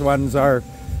these ones they're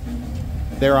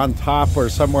on top or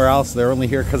somewhere else. They're only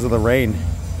here because of the rain.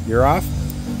 You're off?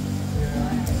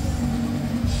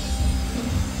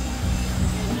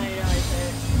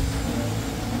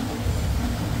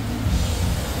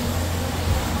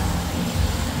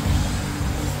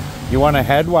 You want to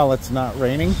head while it's not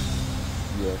raining?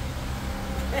 Yeah.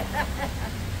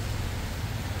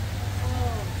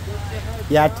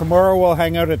 Yeah, tomorrow we'll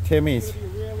hang out at Timmy's.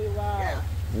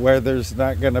 Where there's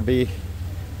not going to be...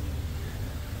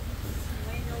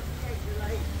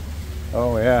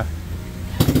 Oh, yeah.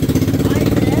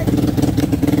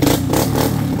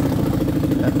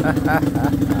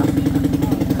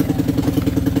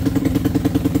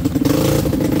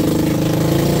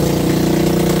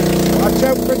 Watch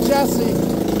out for Jesse.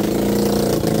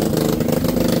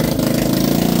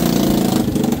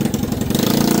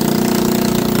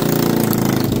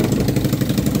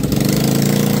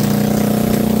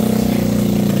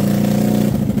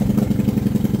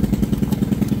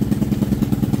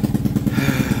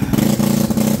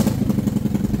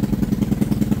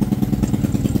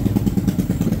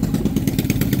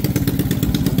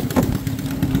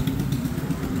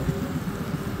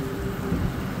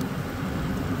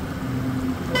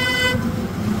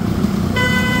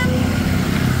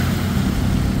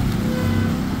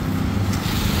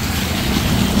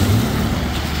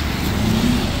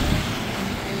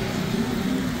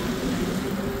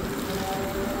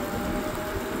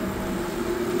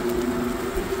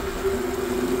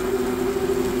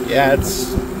 Yeah, it's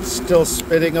still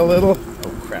spitting a little.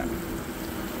 Oh crap.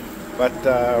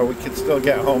 But we can still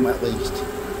get home at least.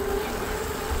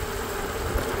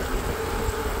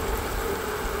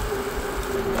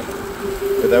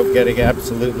 Without getting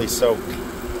absolutely soaked.